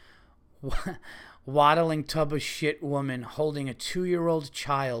fat, waddling tub of shit woman holding a 2-year-old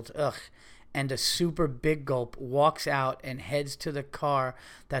child, and a super big gulp walks out and heads to the car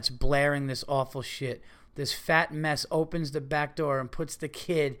that's blaring this awful shit. This fat mess opens the back door and puts the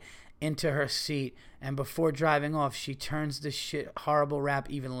kid into her seat, and before driving off, she turns this shit horrible rap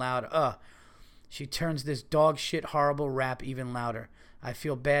even louder. She turns this dog shit horrible rap even louder. I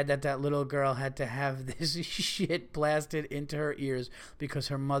feel bad that little girl had to have this shit blasted into her ears because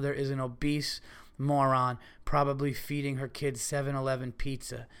her mother is an obese moron, probably feeding her kid 7-Eleven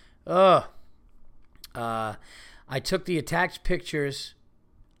pizza. I took the attached pics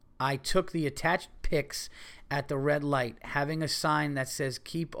at the red light. Having a sign that says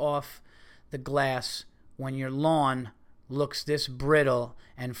keep off the glass when your lawn looks this brittle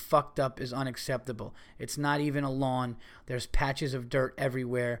and fucked up is unacceptable. It's not even a lawn. There's patches of dirt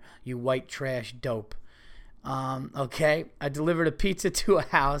everywhere, you white trash dope. Okay, I delivered a pizza to a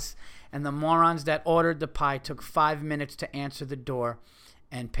house, and the morons that ordered the pie took 5 minutes to answer the door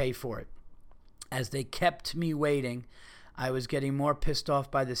and pay for it. As they kept me waiting, I was getting more pissed off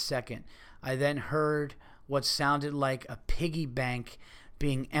by the second. I then heard what sounded like a piggy bank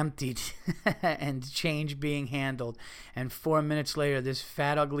being emptied and change being handled. And 4 minutes later, this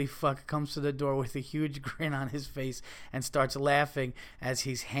fat, ugly fuck comes to the door with a huge grin on his face and starts laughing as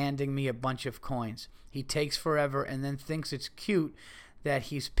he's handing me a bunch of coins. He takes forever and then thinks it's cute that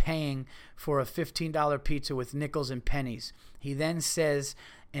he's paying for a $15 pizza with nickels and pennies. He then says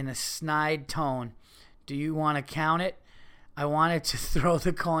in a snide tone, "Do you want to count it?" I wanted to throw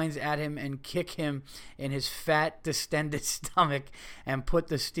the coins at him and kick him in his fat, distended stomach and put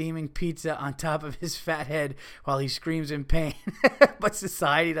the steaming pizza on top of his fat head while he screams in pain. But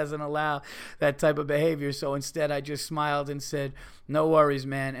society doesn't allow that type of behavior, so instead I just smiled and said, "No worries,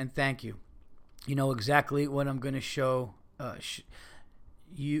 man, and thank you. You know exactly what I'm going to show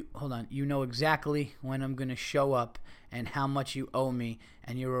you know exactly when I'm going to show up and how much you owe me,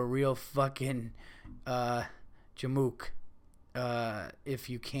 and you're a real fucking jamook if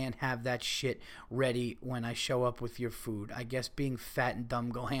you can't have that shit ready when I show up with your food. I guess being fat and dumb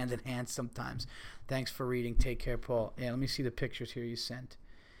go hand in hand sometimes. Thanks for reading. Take care, Paul." Yeah, let me see the pictures here you sent.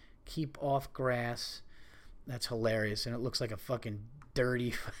 Keep off grass. That's hilarious, and it looks like a fucking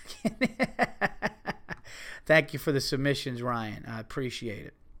dirty fucking... Thank you for the submissions, Ryan. I appreciate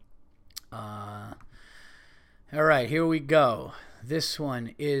it. All right, here we go. This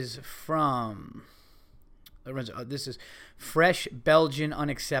one is from... this is Fresh Belgian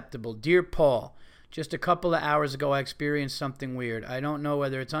Unacceptable. Dear Paul, just a couple of hours ago I experienced something weird. I don't know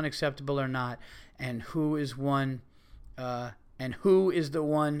whether it's unacceptable or not, and who is the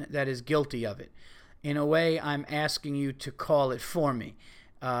one that is guilty of it. In a way, I'm asking you to call it for me.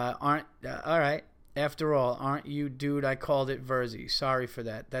 All right. After all, aren't you dude? I called it Verzi. Sorry for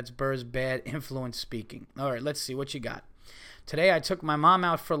that. That's Burr's bad influence speaking. All right, let's see what you got. Today I took my mom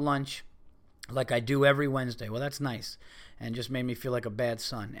out for lunch like I do every Wednesday. Well, that's nice, and just made me feel like a bad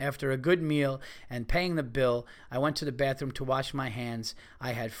son. After a good meal and paying the bill, I went to the bathroom to wash my hands.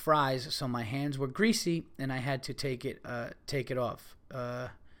 I had fries, so my hands were greasy, and I had to take it off.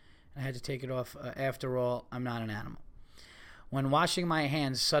 After all, I'm not an animal. When washing my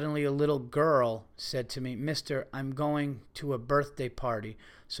hands, suddenly a little girl said to me, "Mister, I'm going to a birthday party."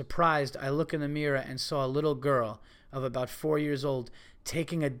 Surprised, I look in the mirror and saw a little girl of about 4 years old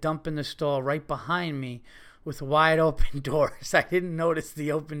taking a dump in the stall right behind me with wide open doors. I didn't notice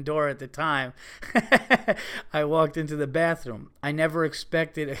the open door at the time. I walked into the bathroom. I never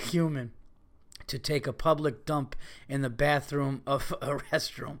expected a human to take a public dump in the bathroom of a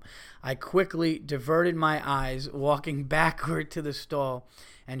restroom. I quickly diverted my eyes, walking backward to the stall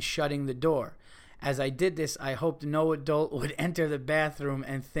and shutting the door. As I did this, I hoped no adult would enter the bathroom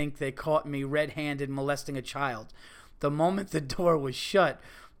and think they caught me red-handed molesting a child. The moment the door was shut,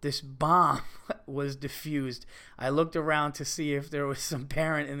 this bomb was diffused. I looked around to see if there was some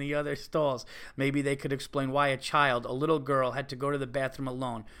parent in the other stalls. Maybe they could explain why a little girl, had to go to the bathroom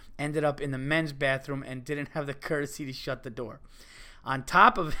alone, ended up in the men's bathroom and didn't have the courtesy to shut the door. On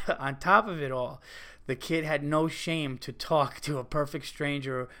top of it all, the kid had no shame to talk to a perfect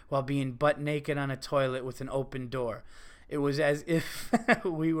stranger while being butt naked on a toilet with an open door. It was as if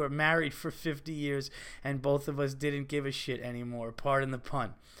we were married for 50 years and both of us didn't give a shit anymore. Pardon the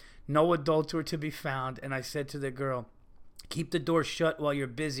pun. No adults were to be found, and I said to the girl, "Keep the door shut while you're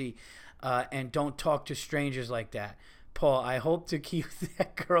busy and don't talk to strangers like that." Paul, I hope to keep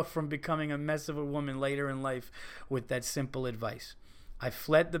that girl from becoming a mess of a woman later in life with that simple advice. I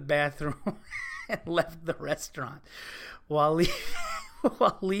fled the bathroom and left the restaurant. While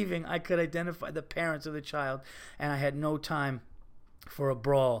leaving, I could identify the parents of the child, and I had no time for a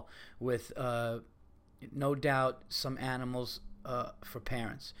brawl with, no doubt, some animals for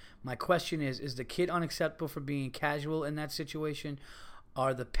parents. My question is the kid unacceptable for being casual in that situation?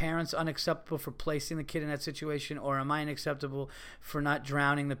 Are the parents unacceptable for placing the kid in that situation? Or am I unacceptable for not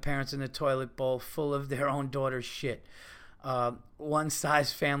drowning the parents in the toilet bowl full of their own daughter's shit? One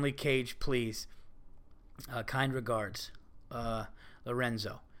size family cage, please. Kind regards,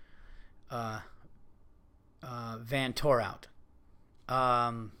 Lorenzo. Van Torhout.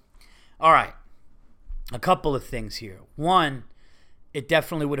 All right. A couple of things here. One, it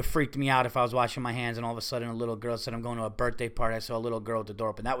definitely would have freaked me out if I was washing my hands and all of a sudden a little girl said, "I'm going to a birthday party." I saw a little girl at the door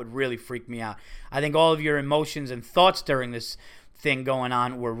open. That would really freak me out. I think all of your emotions and thoughts during this thing going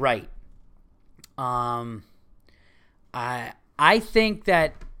on were right. I think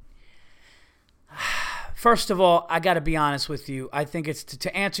that, first of all, I got to be honest with you. I think it's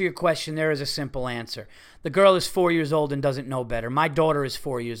to answer your question, there is a simple answer. The girl is 4 years old and doesn't know better. My daughter is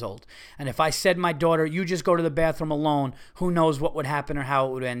 4 years old. And if I said my daughter, "You just go to the bathroom alone," who knows what would happen or how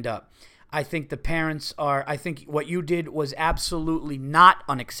it would end up. I think I think what you did was absolutely not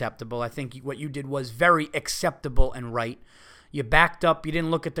unacceptable. I think what you did was very acceptable and right. You backed up. You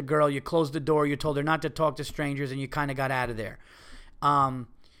didn't look at the girl. You closed the door. You told her not to talk to strangers, and you kind of got out of there.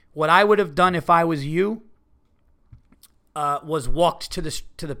 What I would have done if I was you was walked to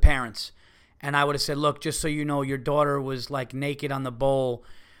the parents, and I would have said, look, just so you know, your daughter was like naked on the bowl.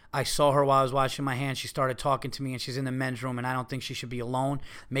 I saw her while I was washing my hands. She started talking to me, and she's in the men's room, and I don't think she should be alone.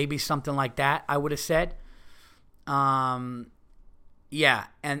 Maybe something like that, I would have said. Yeah,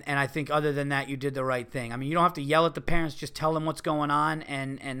 and I think other than that, you did the right thing. I mean, you don't have to yell at the parents. Just tell them what's going on,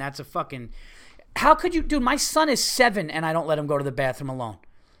 and that's a fucking... How could you... Dude, my son is 7, and I don't let him go to the bathroom alone.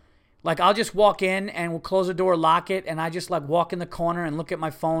 Like, I'll just walk in, and we'll close the door, lock it, and I just, like, walk in the corner and look at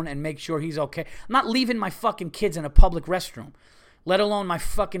my phone and make sure he's okay. I'm not leaving my fucking kids in a public restroom, let alone my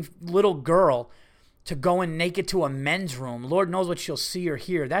fucking little girl to go in naked to a men's room. Lord knows what she'll see or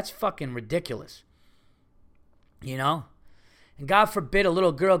hear. That's fucking ridiculous. You know? And God forbid a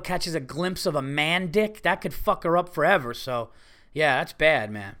little girl catches a glimpse of a man dick. That could fuck her up forever. So, yeah, that's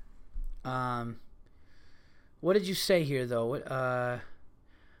bad, man. What did you say here, though?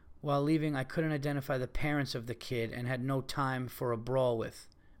 While leaving, I couldn't identify the parents of the kid and had no time for a brawl with.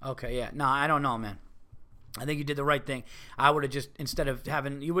 Okay, yeah. No, I don't know, man. I think you did the right thing. I would have just, instead of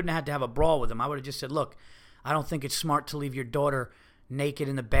having, you wouldn't have had to have a brawl with him. I would have just said, look, I don't think it's smart to leave your daughter naked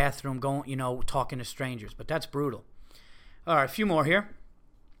in the bathroom going, talking to strangers. But that's brutal. All right, a few more here.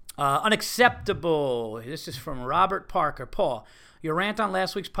 Unacceptable. This is from Robert Parker. Paul, your rant on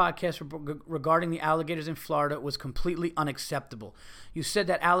last week's podcast regarding the alligators in Florida was completely unacceptable. You said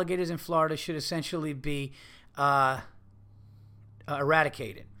that alligators in Florida should essentially be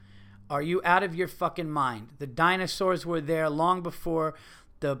eradicated. Are you out of your fucking mind? The dinosaurs were there long before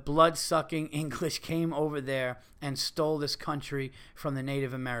the blood-sucking English came over there and stole this country from the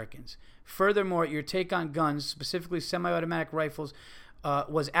Native Americans. Furthermore, your take on guns, specifically semi-automatic rifles,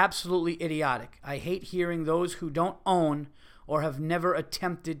 was absolutely idiotic. I hate hearing those who don't own or have never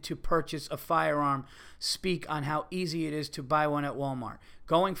attempted to purchase a firearm speak on how easy it is to buy one at Walmart.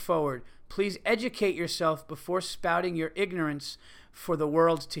 Going forward, please educate yourself before spouting your ignorance for the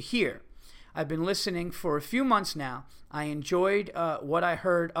world to hear. I've been listening for a few months now. I enjoyed what I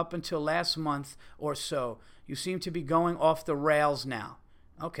heard up until last month or so. You seem to be going off the rails now.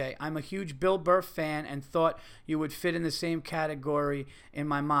 Okay, I'm a huge Bill Burr fan and thought you would fit in the same category in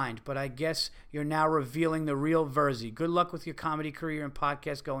my mind, but I guess you're now revealing the real Verzi. Good luck with your comedy career and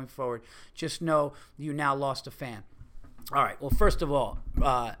podcast going forward. Just know you now lost a fan. All right, well, first of all,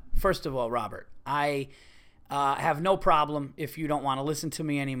 Robert, I have no problem if you don't want to listen to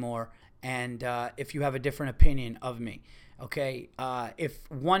me anymore and if you have a different opinion of me. Okay, if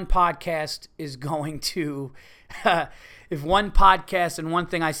one podcast is going to, if one podcast and one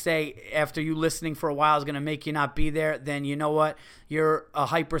thing I say after you listening for a while is going to make you not be there, then you know what? You're a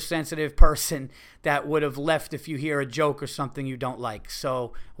hypersensitive person that would have left if you hear a joke or something you don't like.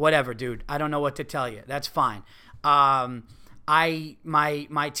 So whatever, dude. I don't know what to tell you. That's fine. My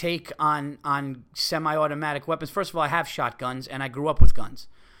take on semi-automatic weapons. First of all, I have shotguns and I grew up with guns.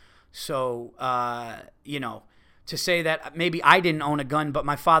 So to say that maybe I didn't own a gun, but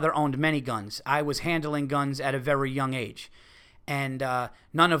my father owned many guns. I was handling guns at a very young age, and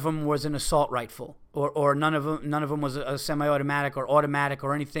none of them was an assault rifle, or none of them was a semi-automatic or automatic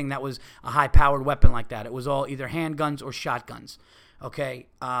or anything that was a high-powered weapon like that. It was all either handguns or shotguns. Okay,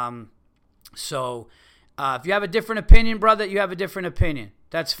 so if you have a different opinion, brother, you have a different opinion.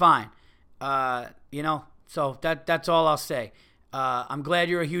 That's fine. So that's all I'll say. I'm glad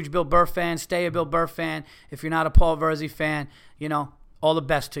you're a huge Bill Burr fan. Stay a Bill Burr fan. If you're not a Paul Verzi fan, all the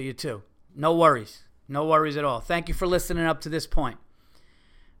best to you too. No worries. No worries at all. Thank you for listening up to this point.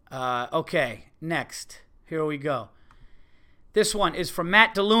 Okay, next. Here we go. This one is from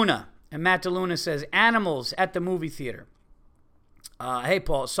Matt DeLuna. And Matt DeLuna says, Animals at the movie theater. Hey,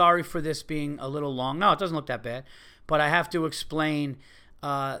 Paul, sorry for this being a little long. No, it doesn't look that bad. But I have to explain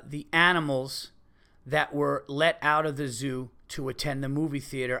the animals that were let out of the zoo to attend the movie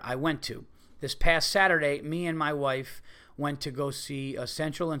theater I went to. This past Saturday, me and my wife went to go see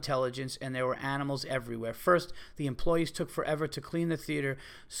Central Intelligence, and there were animals everywhere. First, the employees took forever to clean the theater,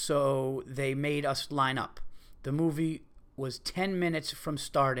 so they made us line up. The movie was 10 minutes from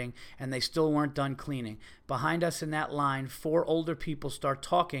starting, and they still weren't done cleaning. Behind us in that line, 4 older people start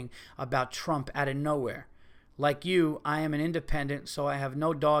talking about Trump out of nowhere. Like you, I am an independent, so I have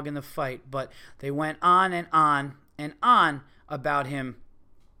no dog in the fight, but they went on and on and on about him,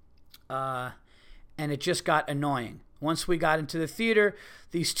 and it just got annoying. Once we got into the theater,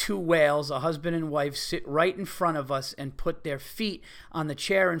 these 2 whales, a husband and wife, sit right in front of us and put their feet on the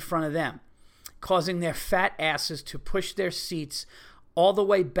chair in front of them, causing their fat asses to push their seats all the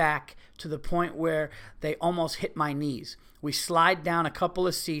way back to the point where they almost hit my knees. We slide down a couple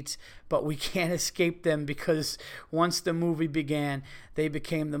of seats, but we can't escape them because once the movie began, they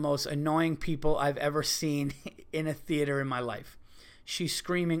became the most annoying people I've ever seen in a theater in my life. She's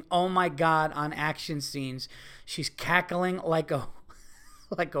screaming, "Oh my God," on action scenes. She's cackling like a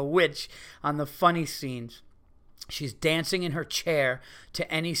witch on the funny scenes. She's dancing in her chair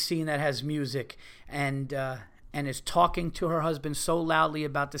to any scene that has music, and is talking to her husband so loudly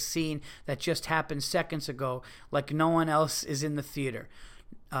about the scene that just happened seconds ago, like no one else is in the theater.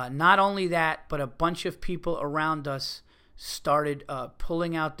 Not only that, but a bunch of people around us started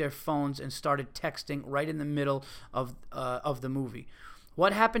pulling out their phones and started texting right in the middle of the movie.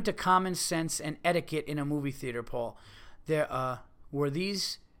 What happened to common sense and etiquette in a movie theater, Paul? Were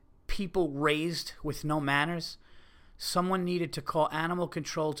these people raised with no manners? Someone needed to call animal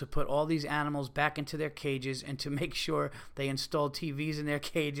control to put all these animals back into their cages and to make sure they installed TVs in their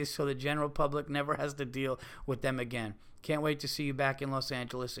cages so the general public never has to deal with them again. Can't wait to see you back in Los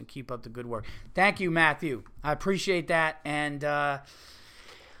Angeles and keep up the good work. Thank you, Matthew. I appreciate that. And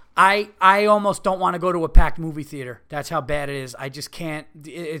I almost don't want to go to a packed movie theater. That's how bad it is. I just can't.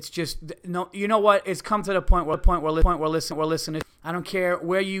 It's just no. You know what? It's come to the point where we're listening. I don't care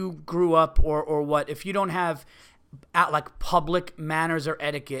where you grew up or what. If you don't have like public manners or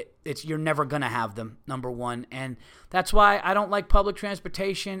etiquette, you're never gonna have them, number one. And that's why I don't like public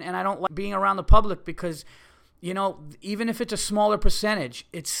transportation, and I don't like being around the public because, you know, even if it's a smaller percentage,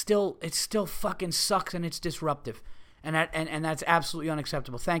 it still fucking sucks and it's disruptive, and that's absolutely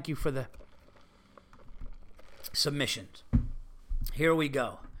unacceptable. Thank you for the submissions. Here we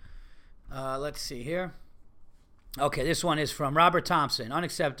go. Let's see here. Okay, this one is from Robert Thompson.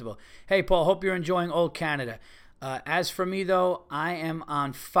 Unacceptable. Hey, Paul, hope you're enjoying Old Canada. As for me, though, I am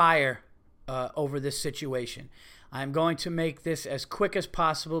on fire over this situation. I'm going to make this as quick as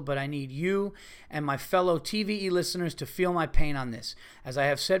possible, but I need you and my fellow TVE listeners to feel my pain on this. As I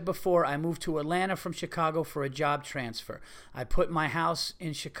have said before, I moved to Atlanta from Chicago for a job transfer. I put my house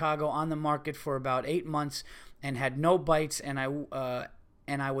in Chicago on the market for about 8 months and had no bites, and I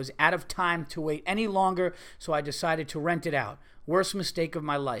was out of time to wait any longer, so I decided to rent it out. Worst mistake of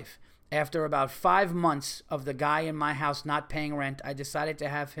my life. After about 5 months of the guy in my house not paying rent, I decided to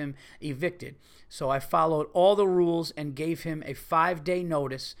have him evicted. So I followed all the rules and gave him a 5-day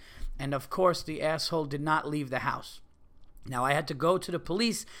notice, and of course the asshole did not leave the house. Now I had to go to the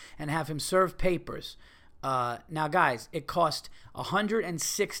police and have him serve papers. Now guys, it cost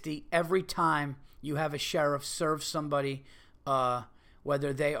 $160 every time you have a sheriff serve somebody,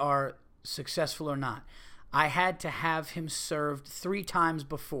 whether they are successful or not. I had to have him served 3 times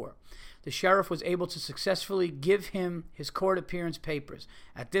before. The sheriff was able to successfully give him his court appearance papers.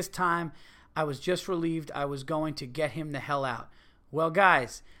 At this time, I was just relieved I was going to get him the hell out. Well,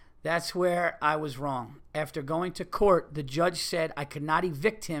 guys, that's where I was wrong. After going to court, the judge said I could not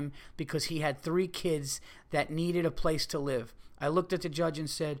evict him because he had 3 kids that needed a place to live. I looked at the judge and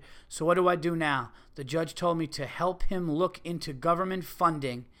said, "So what do I do now?" The judge told me to help him look into government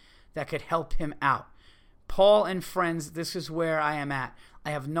funding that could help him out. Paul and friends, this is where I am at.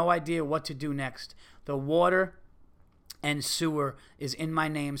 I have no idea what to do next. The water and sewer is in my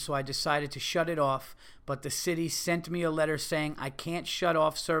name, so I decided to shut it off. But the city sent me a letter saying I can't shut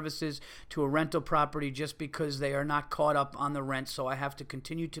off services to a rental property just because they are not caught up on the rent, so I have to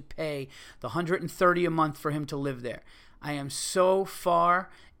continue to pay the $130 a month for him to live there. I am so far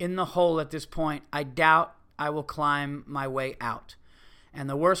in the hole at this point, I doubt I will climb my way out. And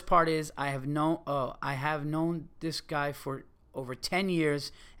the worst part is I have known this guy for over 10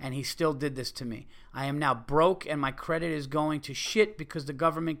 years, and he still did this to me. I am now broke, and my credit is going to shit because the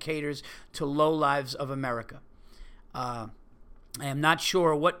government caters to lowlives of America. I am not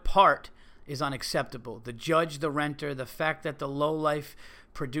sure what part is unacceptable. The judge, the renter, the fact that the lowlife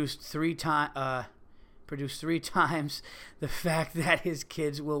produced 3 times, the fact that his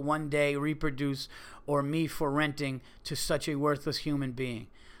kids will one day reproduce, or me for renting to such a worthless human being.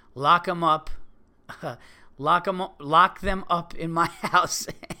 Lock them up in my house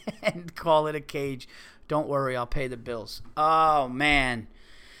and call it a cage. Don't worry, I'll pay the bills. Oh, man.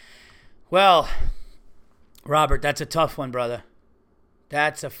 Well, Robert, that's a tough one, brother.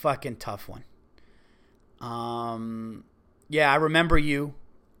 That's a fucking tough one. Yeah, I remember you,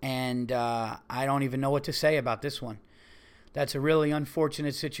 and I don't even know what to say about this one. That's a really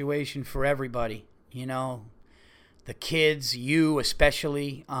unfortunate situation for everybody. You know, the kids, you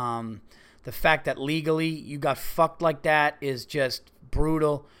especially. The fact that legally you got fucked like that is just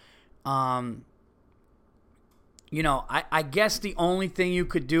brutal. You know, I guess the only thing you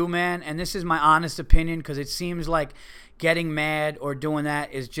could do, man, and this is my honest opinion, because it seems like getting mad or doing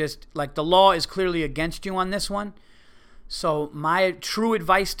that is just, like, the law is clearly against you on this one. So my true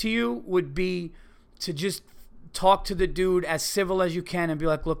advice to you would be to just talk to the dude as civil as you can and be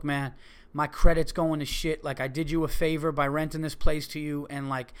like, look, man, my credit's going to shit. Like, I did you a favor by renting this place to you, and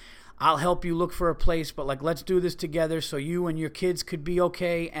like, I'll help you look for a place, but like, let's do this together so you and your kids could be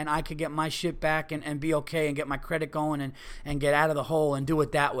okay and I could get my shit back and be okay and get my credit going and get out of the hole and do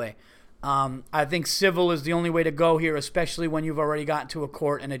it that way. I think civil is the only way to go here, especially when you've already gotten to a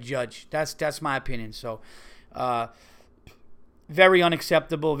court and a judge. That's my opinion. So, very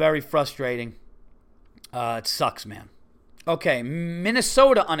unacceptable, very frustrating. It sucks, man. Okay,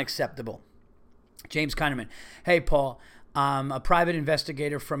 Minnesota unacceptable. James Kinerman. Hey, Paul. I'm a private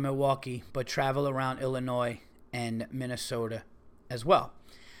investigator from Milwaukee, but travel around Illinois and Minnesota as well.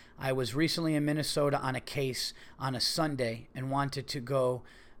 I was recently in Minnesota on a case on a Sunday and wanted to go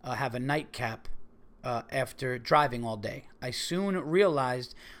have a nightcap after driving all day. I soon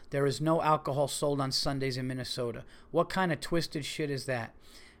realized there is no alcohol sold on Sundays in Minnesota. What kind of twisted shit is that?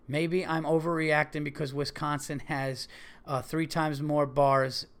 Maybe I'm overreacting because Wisconsin has 3 times more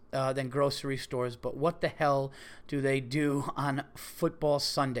bars than grocery stores, but what the hell do they do on football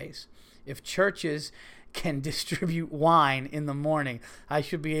Sundays? If churches can distribute wine in the morning, I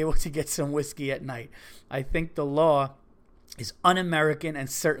should be able to get some whiskey at night. I think the law is un-American and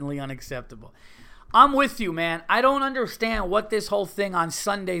certainly unacceptable. I'm with you, man. I don't understand what this whole thing on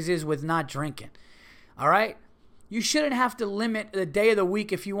Sundays is with not drinking. All right? You shouldn't have to limit the day of the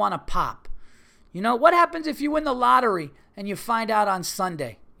week if you want to pop. You know, what happens if you win the lottery and you find out on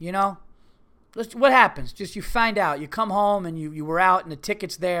Sunday? You know, what happens? Just you find out. You come home and you were out and the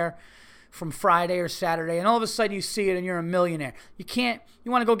ticket's there from Friday or Saturday, and all of a sudden you see it and you're a millionaire. You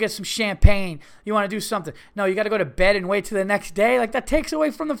want to go get some champagne. You want to do something. No, you got to go to bed and wait till the next day. Like, that takes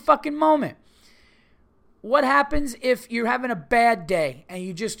away from the fucking moment. What happens if you're having a bad day and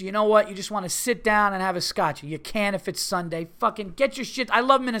you know what? You just want to sit down and have a scotch. You can if it's Sunday. Fucking get your shit. I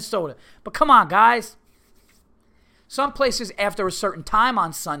love Minnesota, but come on, guys. Some places after a certain time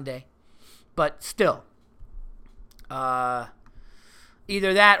on Sunday, but still. Either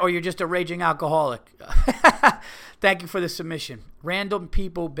that or you're just a raging alcoholic. Thank you for the submission. Random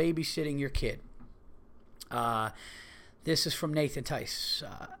people babysitting your kid. This is from Nathan Tice.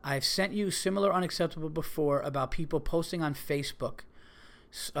 I've sent you similar unacceptable before about people posting on Facebook.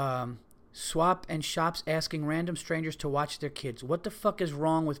 Swap and shops asking random strangers to watch their kids. What the fuck is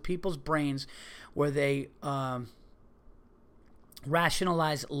wrong with people's brains where they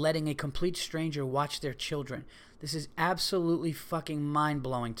rationalize letting a complete stranger watch their children? This is absolutely fucking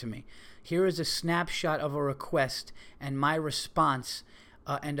mind-blowing to me. Here is a snapshot of a request and my response,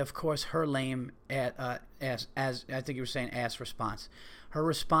 and of course her lame as I think you were saying ass response. Her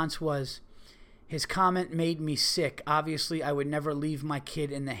response was, his comment made me sick. Obviously, I would never leave my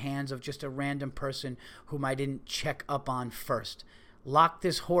kid in the hands of just a random person whom I didn't check up on first. Lock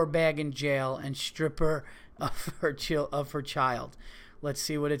this whore bag in jail and strip her of her child. Let's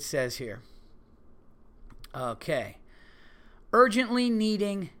see what it says here. Okay. Urgently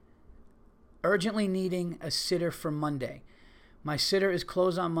needing a sitter for Monday. My sitter is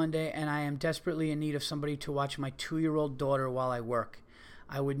closed on Monday, and I am desperately in need of somebody to watch my 2-year-old daughter while I work.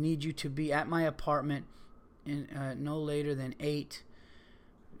 I would need you to be at my apartment in no later than 8.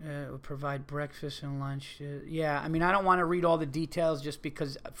 Provide breakfast and lunch. Yeah, I mean, I don't want to read all the details just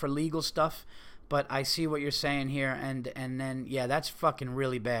because for legal stuff, but I see what you're saying here, and then, yeah, that's fucking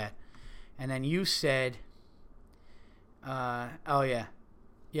really bad. And then you said, oh, yeah.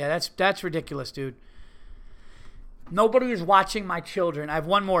 Yeah, that's ridiculous, dude. Nobody is watching my children. I have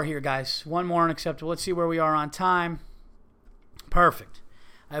one more here, guys. One more unacceptable. Let's see where we are on time. Perfect.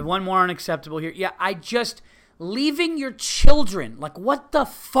 I have one more unacceptable here. Yeah, leaving your children. Like, what the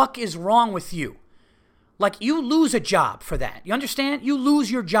fuck is wrong with you? Like, you lose a job for that. You understand? You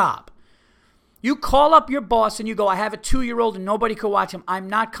lose your job. You call up your boss and you go, I have a 2-year-old and nobody can watch him. I'm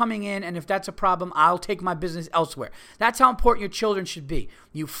not coming in, and if that's a problem, I'll take my business elsewhere. That's how important your children should be.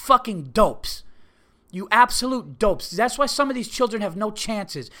 You fucking dopes. You absolute dopes. That's why some of these children have no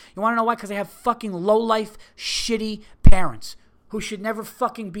chances. You want to know why? Because they have fucking low-life, shitty parents who should never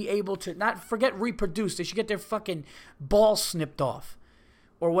fucking be able to, not forget reproduce. They should get their fucking balls snipped off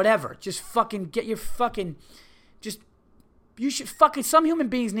or whatever. Just fucking get your fucking, you should fucking, some human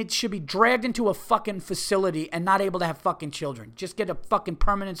beings should be dragged into a fucking facility and not able to have fucking children. Just get a fucking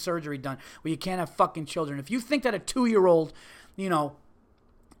permanent surgery done where you can't have fucking children. If you think that a 2-year-old,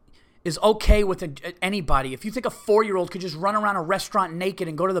 is okay with anybody. If you think a 4-year-old could just run around a restaurant naked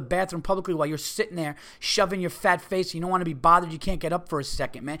and go to the bathroom publicly while you're sitting there shoving your fat face, you don't want to be bothered, you can't get up for a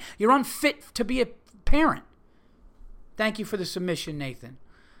second, man. You're unfit to be a parent. Thank you for the submission, Nathan.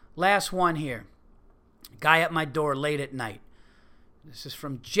 Last one here. Guy at my door late at night. This is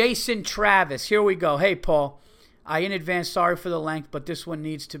from Jason Travis. Here we go. Hey, Paul. In advance, sorry for the length, but this one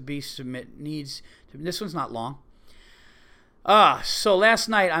needs to be this one's not long. So last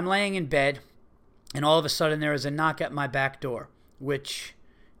night I'm laying in bed, and all of a sudden there is a knock at my back door, which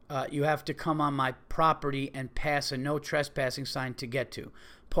you have to come on my property and pass a no trespassing sign to get to.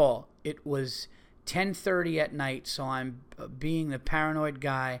 Paul, it was 10:30 at night, so I'm being the paranoid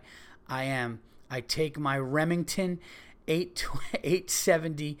guy I am. I take my Remington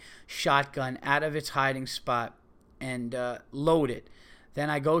 870 shotgun out of its hiding spot and load it. Then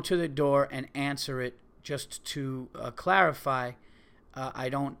I go to the door and answer it. Just to clarify, I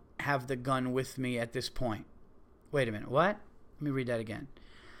don't have the gun with me at this point. Wait a minute, what? Let me read that again.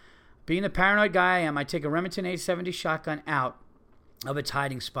 Being the paranoid guy I am, I take a Remington 870 shotgun out of its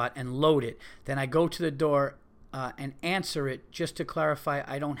hiding spot and load it. Then I go to the door and answer it. Just to clarify,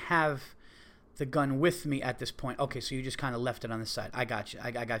 I don't have the gun with me at this point. Okay, so you just kind of left it on the side. I got you.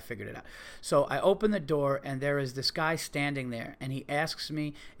 I figured it out. So I open the door, and there is this guy standing there, and he asks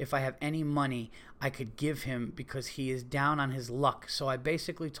me if I have any money I could give him because he is down on his luck. So I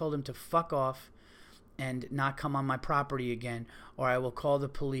basically told him to fuck off and not come on my property again, or I will call the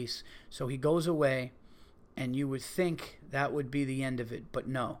police. So he goes away, and you would think that would be the end of it, but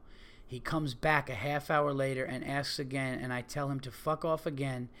no. He comes back a half hour later and asks again, and I tell him to fuck off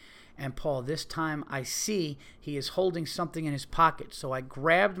again. And Paul, this time I see he is holding something in his pocket. So I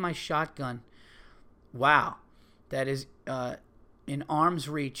grabbed my shotgun. Wow. That is in arm's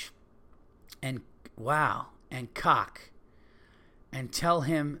reach. And cock. And tell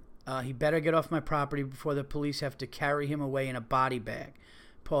him he better get off my property before the police have to carry him away in a body bag.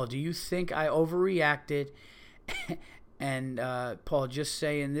 Paul, do you think I overreacted? And Paul, just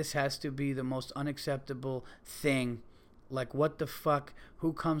saying, this has to be the most unacceptable thing. Like, what the fuck?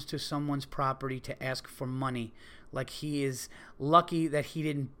 Who comes to someone's property to ask for money? Like, he is lucky that he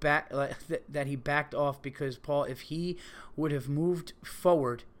didn't that he backed off, because, Paul, if he would have moved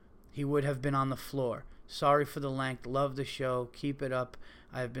forward, he would have been on the floor. Sorry for the length. Love the show. Keep it up.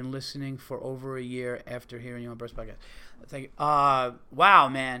 I've been listening for over a year after hearing you on Burst Podcast. Thank you. Wow,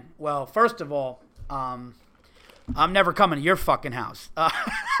 man. Well, first of all, I'm never coming to your fucking house.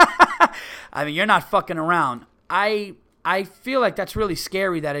 I mean, you're not fucking around. I feel like that's really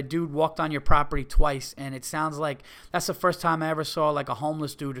scary that a dude walked on your property twice, and it sounds like that's the first time I ever saw like a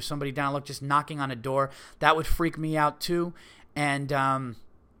homeless dude or somebody down look just knocking on a door. That would freak me out too. And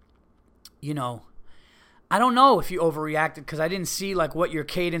you know, I don't know if you overreacted, because I didn't see like what your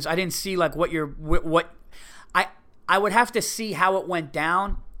cadence. I didn't see like what I would have to see how it went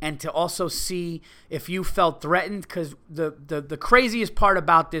down, and to also see if you felt threatened, because the craziest part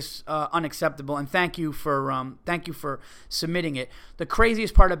about this unacceptable, and thank you for submitting it. The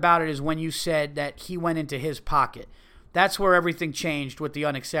craziest part about it is when you said that he went into his pocket. That's where everything changed with the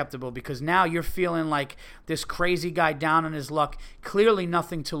unacceptable, because now you're feeling like this crazy guy down on his luck, clearly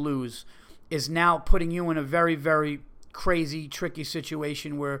nothing to lose, is now putting you in a very, very crazy, tricky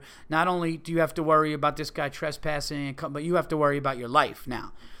situation where not only do you have to worry about this guy trespassing, but you have to worry about your life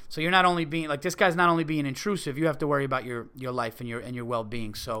now. So you're not only being like, this guy's not only being intrusive, you have to worry about your life and your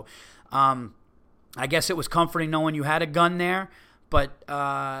well-being. So I guess it was comforting knowing you had a gun there, but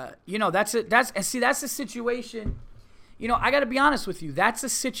you know, that's a situation. You know, I got to be honest with you. That's a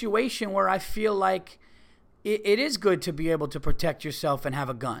situation where I feel like it is good to be able to protect yourself and have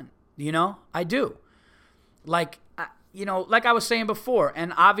a gun. You know, I do. Like, you know, like I was saying before,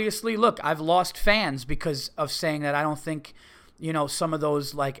 and obviously, look, I've lost fans because of saying that I don't think, you know, some of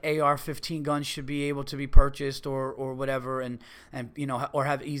those like AR-15 guns should be able to be purchased or whatever, and you know, or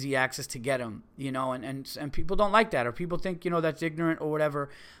have easy access to get them, you know, and people don't like that, or people think, you know, that's ignorant or whatever,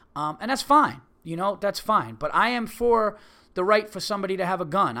 and that's fine, you know, that's fine. But I am for the right for somebody to have a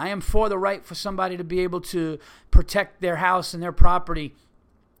gun. I am for the right for somebody to be able to protect their house and their property.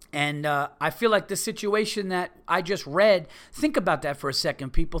 And I feel like the situation that I just read, think about that for a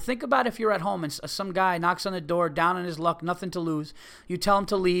second, people. Think about if you're at home and some guy knocks on the door, down on his luck, nothing to lose. You tell him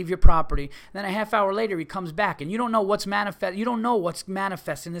to leave your property. Then a half hour later, he comes back, and you don't know what's manifest. You don't know what's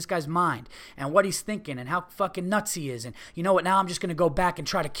manifest in this guy's mind and what he's thinking and how fucking nuts he is. And you know what? Now I'm just going to go back and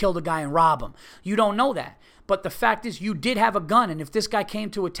try to kill the guy and rob him. You don't know that. But the fact is, you did have a gun, and if this guy came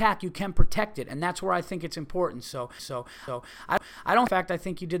to attack, you can protect it, and that's where I think it's important. So I don't. In fact, I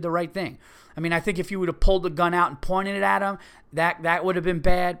think you did the right thing. I mean, I think if you would have pulled the gun out and pointed it at him, that would have been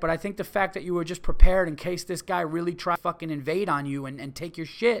bad. But I think the fact that you were just prepared in case this guy really tried to fucking invade on you and take your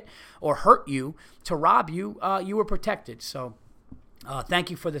shit or hurt you to rob you, you were protected. So Thank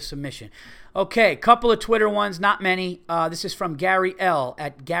you for the submission. Okay, couple of Twitter ones, not many. This is from Gary L.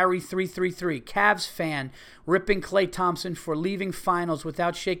 at Gary333. Cavs fan ripping Klay Thompson for leaving finals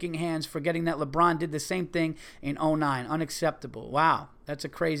without shaking hands, forgetting that LeBron did the same thing in 2009. Unacceptable. Wow, that's a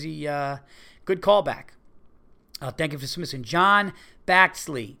crazy, good callback. Thank you for submitting. John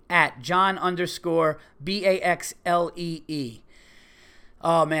Baxley at John_BAXLEE.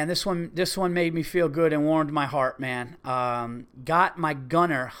 Oh, man, this one made me feel good and warmed my heart, man. Got my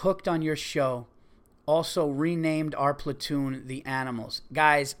gunner hooked on your show. Also renamed our platoon the Animals.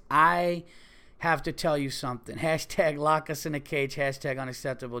 Guys, I have to tell you something. Hashtag lock us in a cage. Hashtag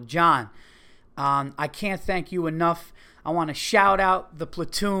unacceptable. John, I can't thank you enough. I want to shout out the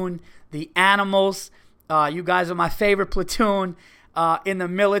platoon, the Animals. You guys are my favorite platoon in the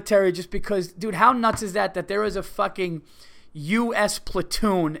military just because, dude, how nuts is that there is a fucking U.S.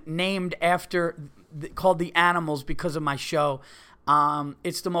 platoon named after, called the Animals because of my show.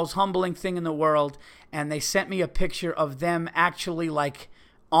 It's the most humbling thing in the world, and they sent me a picture of them actually like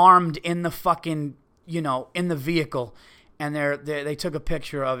armed in the fucking, in the vehicle, and they took a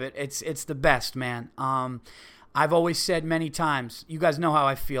picture of it. It's the best, man. I've always said many times, you guys know how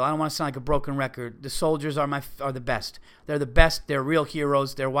I feel. I don't want to sound like a broken record. The soldiers are the best. They're the best. They're real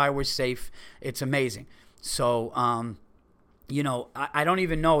heroes. They're why we're safe. It's amazing. So, I don't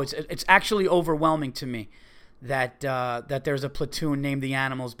even know. It's actually overwhelming to me that there's a platoon named the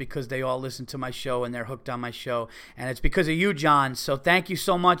Animals because they all listen to my show and they're hooked on my show. And it's because of you, John. So thank you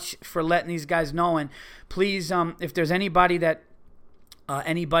so much for letting these guys know. And please, if there's anybody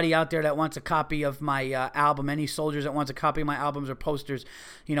out there that wants a copy of my album, any soldiers that wants a copy of my albums or posters,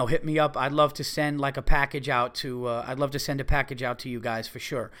 hit me up. I'd love to send a package out to you guys for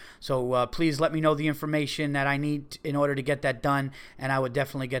sure. So please let me know the information that I need in order to get that done, and I would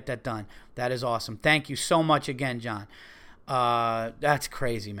definitely get that done. That is awesome. Thank you so much again, John. That's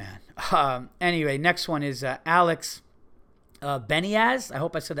crazy, man. Anyway, next one is Alex Beniaz. I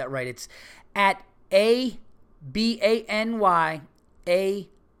hope I said that right. It's at ABANY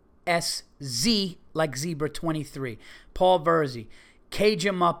ASZ, like zebra 23. Paul Verzi. Cage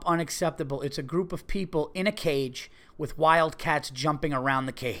 'em up, unacceptable. It's a group of people in a cage with wild cats jumping around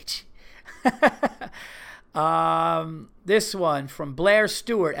the cage. This one from Blair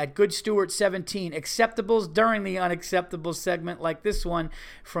Stewart at Good Stewart 17. Acceptables during the unacceptable segment like this one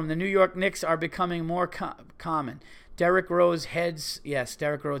from the New York Knicks are becoming more common. Derrick Rose heads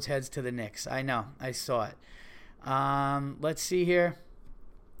to the Knicks. I know. I saw it. Let's see here.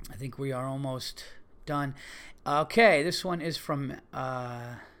 I think we are almost done. Okay, this one is from,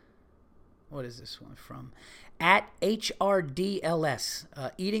 what is this one from? At HRDLS.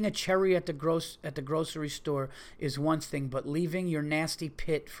 Eating a cherry at the grocery store is one thing, but leaving your nasty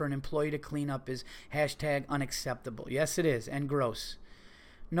pit for an employee to clean up is hashtag unacceptable. Yes, it is, and gross.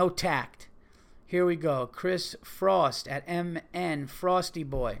 No tact. Here we go. Chris Frost at MN Frosty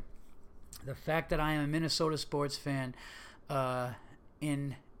Boy. The fact that I am a Minnesota sports fan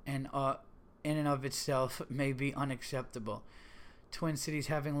in and of itself may be unacceptable. Twin Cities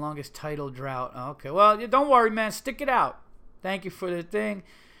having longest title drought. Okay, well, don't worry, man. Stick it out. Thank you for the thing.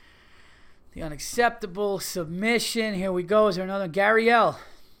 The unacceptable submission. Here we go. Is there another? Gary L.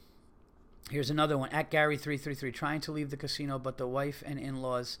 Here's another one. At Gary333. Trying to leave the casino, but the wife and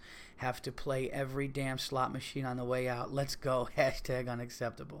in-laws have to play every damn slot machine on the way out. Let's go. Hashtag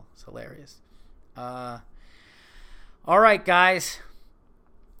unacceptable. It's hilarious. All right, guys.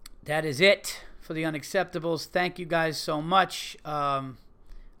 That is it for the unacceptables. Thank you guys so much. Oh,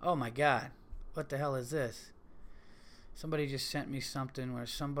 my God. What the hell is this? Somebody just sent me something where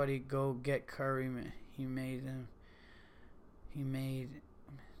somebody go get Curry. He made...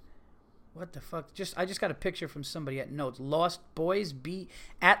 What the fuck? I just got a picture from somebody at Notes. Lost Boys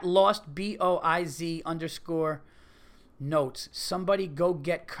at Lost BOIZ _ Notes. Somebody go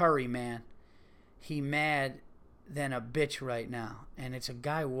get Curry, man. He mad than a bitch right now. And it's a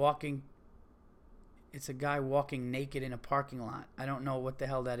guy walking naked in a parking lot. I don't know what the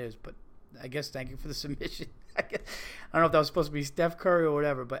hell that is, but I guess thank you for the submission. I don't know if that was supposed to be Steph Curry or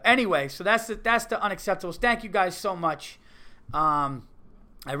whatever, but anyway, so that's the unacceptables. Thank you guys so much.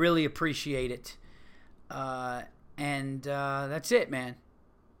 I really appreciate it. And that's it, man.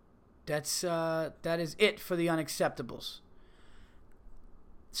 That is it for the unacceptables.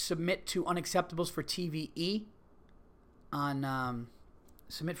 Submit to unacceptables for TVE on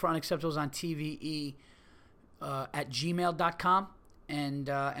submit for unacceptables on TVE at gmail.com,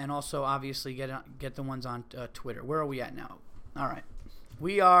 and also obviously get the ones on Twitter. Where are we at now? All right,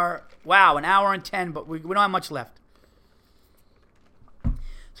 we are an hour and 10, but we don't have much left.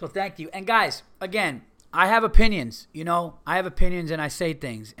 So thank you. And guys, again, I have opinions, I have opinions and I say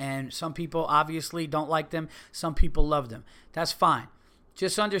things, and some people obviously don't like them. Some people love them. That's fine.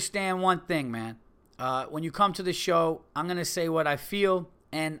 Just understand one thing, man. When you come to the show, I'm going to say what I feel,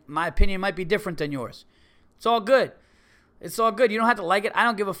 and my opinion might be different than yours. It's all good. It's all good. You don't have to like it. I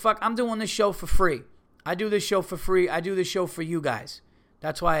don't give a fuck. I'm doing this show for free. I do this show for free. I do this show for you guys.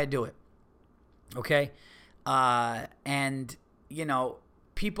 That's why I do it. Okay? And,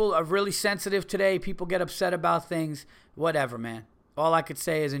 people are really sensitive today. People get upset about things. Whatever, man. All I could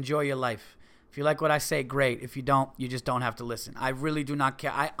say is enjoy your life. If you like what I say, great. If you don't, you just don't have to listen. I really do not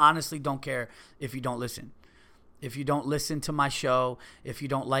care. I honestly don't care if you don't listen. If you don't listen to my show, if you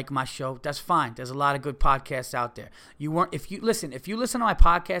don't like my show, that's fine. There's a lot of good podcasts out there. If you listen to my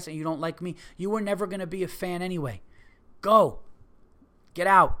podcast and you don't like me, you were never going to be a fan anyway. Go. Get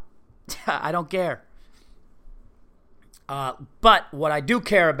out. I don't care. But what I do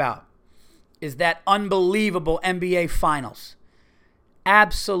care about is that unbelievable NBA Finals.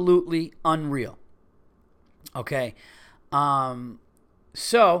 Absolutely unreal. Okay.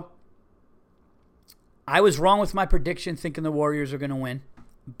 So I was wrong with my prediction thinking the Warriors are going to win.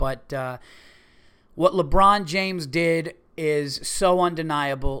 But what LeBron James did is so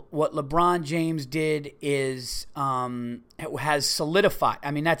undeniable. What LeBron James did is has solidified.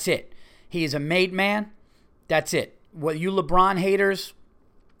 I mean, that's it. He is a made man. That's it. What you LeBron haters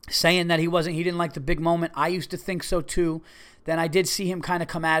saying that he didn't like the big moment, I used to think so too. Then I did see him kind of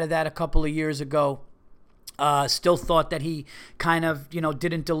come out of that a couple of years ago. Still thought that he kind of,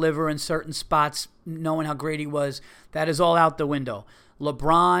 didn't deliver in certain spots, knowing how great he was. That is all out the window.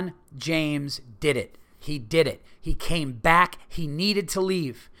 LeBron James did it. He did it. He came back. He needed to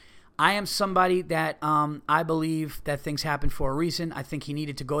leave. I am somebody that I believe that things happen for a reason. I think he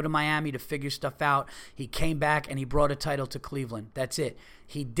needed to go to Miami to figure stuff out. He came back and he brought a title to Cleveland. That's it.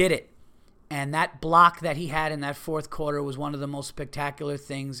 He did it. And that block that he had in that fourth quarter was one of the most spectacular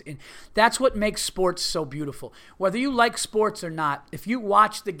things. And that's what makes sports so beautiful. Whether you like sports or not, if you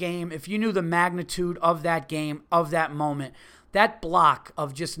watched the game, if you knew the magnitude of that game, of that moment, that block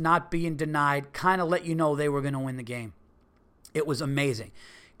of just not being denied kind of let you know they were going to win the game. It was amazing.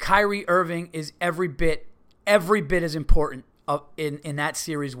 Kyrie Irving is every bit as important in that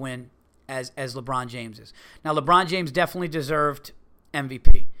series win as LeBron James is. Now, LeBron James definitely deserved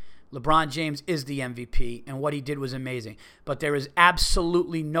MVP. LeBron James is the MVP, and what he did was amazing. But there is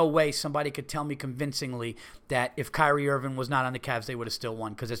absolutely no way somebody could tell me convincingly that if Kyrie Irving was not on the Cavs, they would have still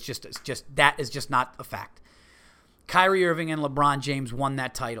won, because that is just not a fact. Kyrie Irving and LeBron James won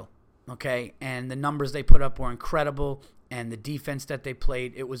that title, okay? And the numbers they put up were incredible, and the defense that they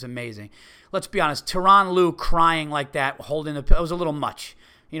played, it was amazing. Let's be honest, Tyronn Lue crying like that, holding it was a little much.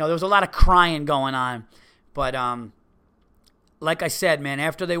 There was a lot of crying going on, but like I said, man,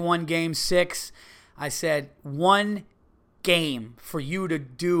 after they won Game 6, I said, one game for you to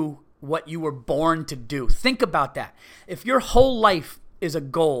do what you were born to do. Think about that. If your whole life is a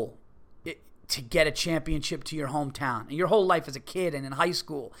goal to get a championship to your hometown, and your whole life as a kid and in high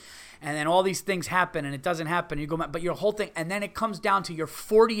school, and then all these things happen and it doesn't happen, you go back, but your whole thing, and then it comes down to you're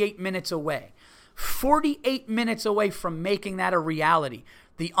 48 minutes away. 48 minutes away from making that a reality.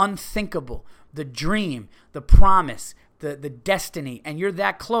 The unthinkable, the dream, the promise, the destiny, and you're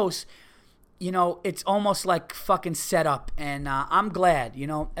that close, it's almost like fucking set up. And I'm glad,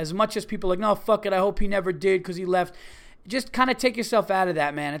 as much as people are like, no, fuck it, I hope he never did because he left. Just kind of take yourself out of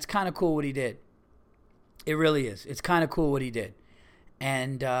that, man. It's kind of cool what he did. It really is. It's kind of cool what he did.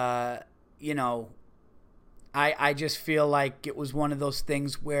 And, I just feel like it was one of those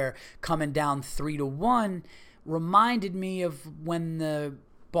things where coming down 3-1 reminded me of when the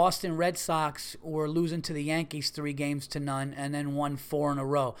Boston Red Sox were losing to the Yankees 3-0 and then won 4 in a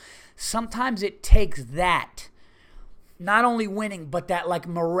row. Sometimes it takes that, not only winning, but that like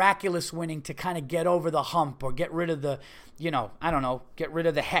miraculous winning to kind of get over the hump or get rid of the, get rid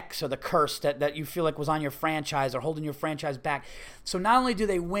of the hex or the curse that you feel like was on your franchise or holding your franchise back. So not only do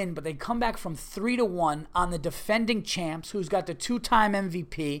they win, but they come back from 3-1 on the defending champs, who's got the 2-time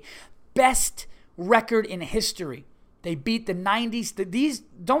MVP, best record in history. They beat the 90s.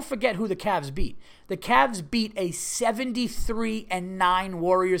 Don't forget who the Cavs beat. The Cavs beat a 73-9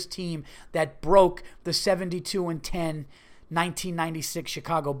 Warriors team that broke the 72-10 1996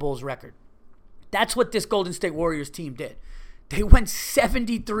 Chicago Bulls record. That's what this Golden State Warriors team did. They went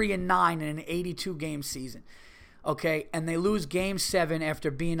 73-9 in an 82-game season. Okay, and they lose Game 7 after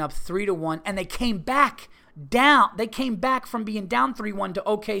being up 3-1, and they came back down. They came back from being down 3-1 to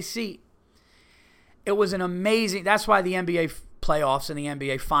OKC. It was an amazing – that's why the NBA playoffs and the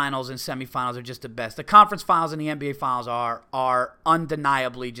NBA finals and semifinals are just the best. The conference finals and the NBA finals are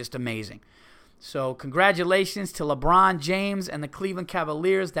undeniably just amazing. So congratulations to LeBron James and the Cleveland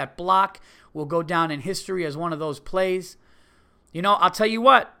Cavaliers. That block will go down in history as one of those plays. You know, I'll tell you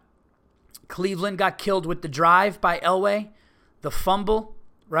what. Cleveland got killed with the drive by Elway, the fumble,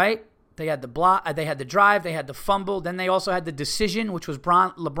 right? They had the block, they had the drive, they had the fumble, then they also had the decision, which was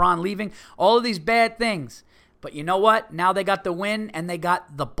LeBron leaving. All of these bad things. But you know what? Now they got the win, and they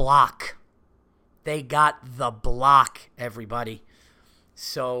got the block. They got the block, everybody.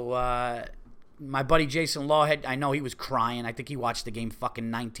 So, my buddy Jason Lawhead, I know he was crying. I think he watched the game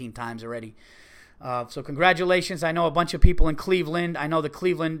fucking 19 times already. So congratulations. I know a bunch of people in Cleveland. I know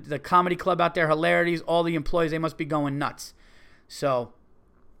the comedy club out there, hilarities, all the employees, they must be going nuts. So,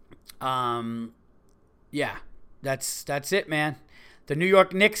 yeah, that's it, man. The New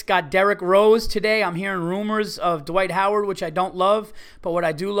York Knicks got Derrick Rose today. I'm hearing rumors of Dwight Howard, which I don't love. But what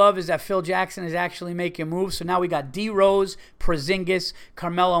I do love is that Phil Jackson is actually making moves. So now we got D. Rose, Porzingis,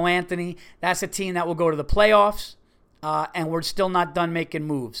 Carmelo Anthony. That's a team that will go to the playoffs. And we're still not done making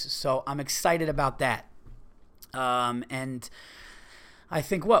moves. So I'm excited about that. And I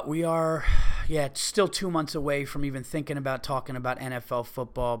think we are, it's still 2 months away from even thinking about talking about NFL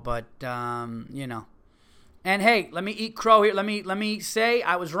football. But, you know. And hey, let me eat crow here. Let me say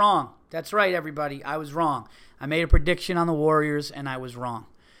I was wrong. That's right, everybody. I was wrong. I made a prediction on the Warriors, and I was wrong.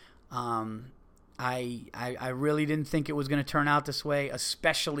 I really didn't think it was going to turn out this way,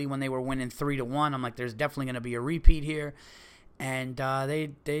 especially when they were winning 3-1. I'm like, there's definitely going to be a repeat here, and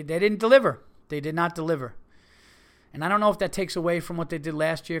they didn't deliver. They did not deliver. And I don't know if that takes away from what they did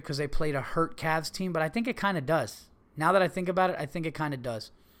last year because they played a hurt Cavs team, but I think it kind of does. Now that I think about it, I think it kind of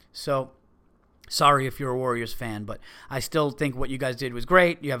does. So. Sorry if you're a Warriors fan, but I still think what you guys did was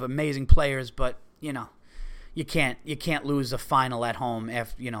great. You have amazing players, but you know, you can't lose a final at home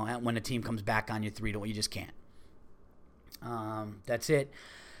after, you know, when a team comes back on you 3-1. You just can't. That's it.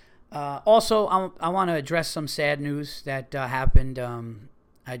 Also, I want to address some sad news that happened.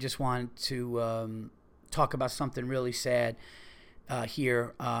 I just want to talk about something really sad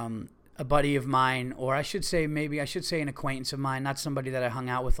here. A buddy of mine, or I should say an acquaintance of mine, not somebody that I hung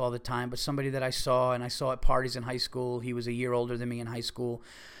out with all the time, but somebody that I saw at parties in high school. He was a year older than me in high school.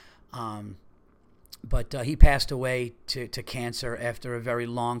 But he passed away to cancer after a very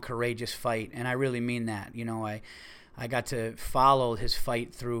long, courageous fight. And I really mean that. You know, I got to follow his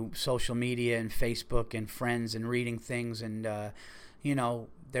fight through social media and Facebook and friends and reading things. And, you know,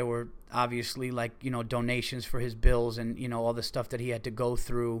 there were obviously donations for his bills and, you know, all the stuff that he had to go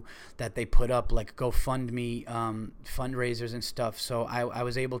through that they put up, like GoFundMe fundraisers and stuff. So I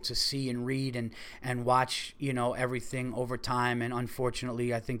was able to see and read and watch, you know, everything over time. And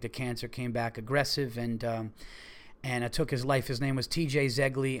unfortunately, I think the cancer came back aggressive and I took his life. His name was TJ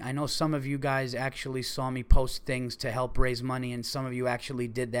Zegley. I know some of you guys actually saw me post things to help raise money, and some of you actually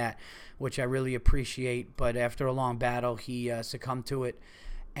did that, which I really appreciate. But after a long battle, he succumbed to it.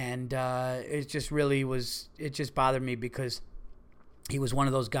 And it just bothered me because he was one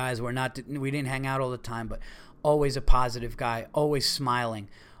of those guys where we didn't hang out all the time, but always a positive guy, always smiling,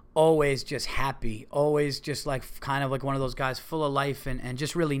 always just happy, always just like kind of like one of those guys full of life and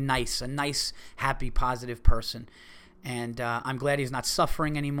just really nice, a nice, happy, positive person. And I'm glad he's not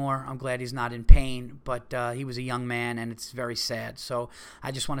suffering anymore. I'm glad he's not in pain, but he was a young man, and it's very sad. So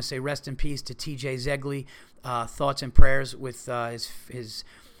I just want to say rest in peace to TJ Zegley. Thoughts and prayers with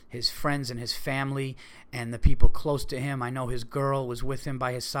his friends and his family and the people close to him. I know his girl was with him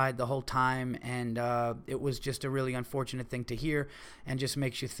by his side the whole time, and it was just a really unfortunate thing to hear, and just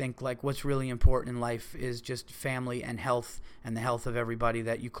makes you think like what's really important in life is just family and health, and the health of everybody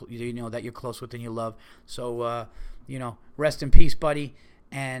that you know that you're close with and you love. So you know, rest in peace, buddy.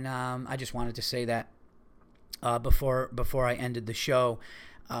 And I just wanted to say that before I ended the show.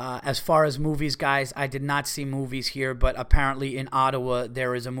 As far as movies, guys, I did not see movies here, but apparently in Ottawa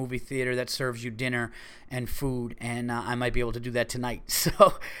there is a movie theater that serves you dinner and food, and I might be able to do that tonight.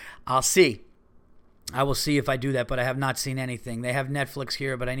 So I'll see. I will see if I do that, but I have not seen anything. They have Netflix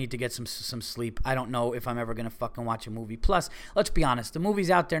here, but I need to get some sleep. I don't know if I'm ever going to fucking watch a movie. Plus, let's be honest, the movies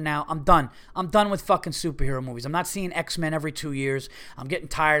out there now, I'm done. I'm done with fucking superhero movies. I'm not seeing X-Men every 2 years. I'm getting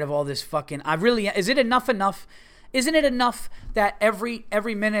tired of all this fucking... Is it enough? Isn't it enough that every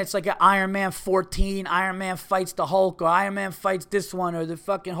minute it's like an Iron Man 14, Iron Man fights the Hulk, or Iron Man fights this one, or the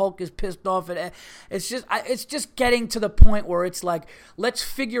fucking Hulk is pissed off at it's just getting to the point where it's like, let's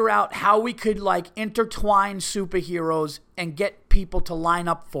figure out how we could like intertwine superheroes and get people to line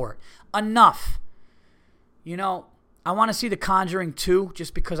up for it. Enough. You know, I want to see The Conjuring 2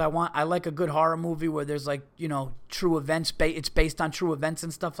 just because I like a good horror movie where there's like, you know, true events. It's based on true events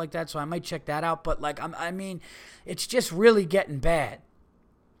and stuff like that. So I might check that out. But like, I mean, it's just really getting bad.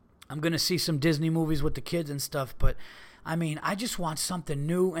 I'm going to see some Disney movies with the kids and stuff, but I mean, I just want something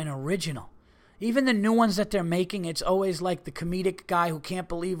new and original. Even the new ones that they're making, it's always like the comedic guy who can't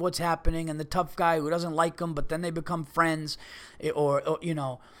believe what's happening and the tough guy who doesn't like him, but then they become friends, or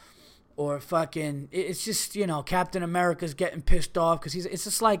fucking, it's just, Captain America's getting pissed off because it's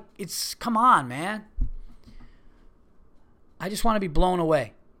just like, come on, man. I just want to be blown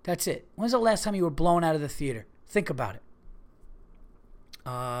away. That's it. When's the last time you were blown out of the theater? Think about it.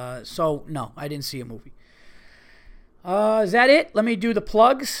 So, no, I didn't see a movie. Is that it? Let me do the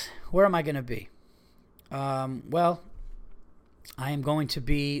plugs. Where am I going to be? Well, I am going to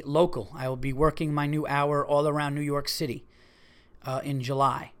be local. I will be working my new hour all around New York City in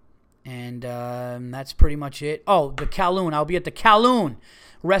July. And that's pretty much it. Oh, the Kowloon. I'll be at the Kowloon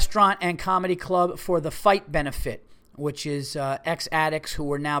Restaurant and Comedy Club for the Fight Benefit, which is ex-addicts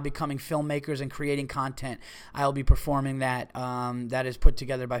who are now becoming filmmakers and creating content. I'll be performing that. That is put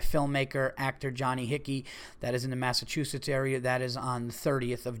together by filmmaker, actor Johnny Hickey. That is in the Massachusetts area. That is on the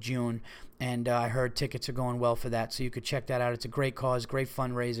 30th of June. And I heard tickets are going well for that, so you could check that out. It's a great cause, great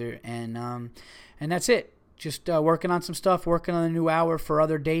fundraiser. And that's it. Just working on some stuff, working on a new hour for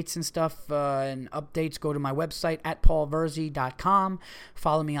other dates and stuff and updates. Go to my website at paulverzi.com.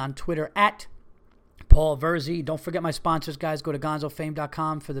 Follow me on Twitter at Paul Verzi. Don't forget my sponsors, guys. Go to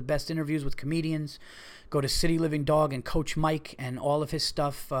gonzofame.com for the best interviews with comedians. Go to City Living Dog and Coach Mike and all of his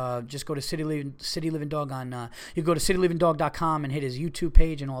stuff. Just go to City Living Dog on. You go to citylivingdog.com and hit his YouTube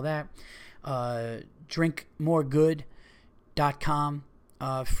page and all that. Drinkmoregood.com.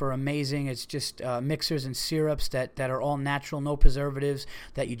 For amazing, it's just mixers and syrups that are all natural, no preservatives,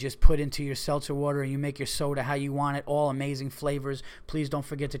 that you just put into your seltzer water and you make your soda how you want it, all amazing flavors. Please don't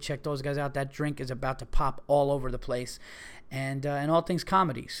forget to check those guys out. That drink is about to pop all over the place, and all things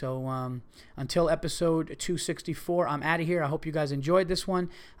comedy. So until episode 264, I'm out of here. I hope you guys enjoyed this one.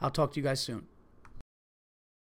 I'll talk to you guys soon.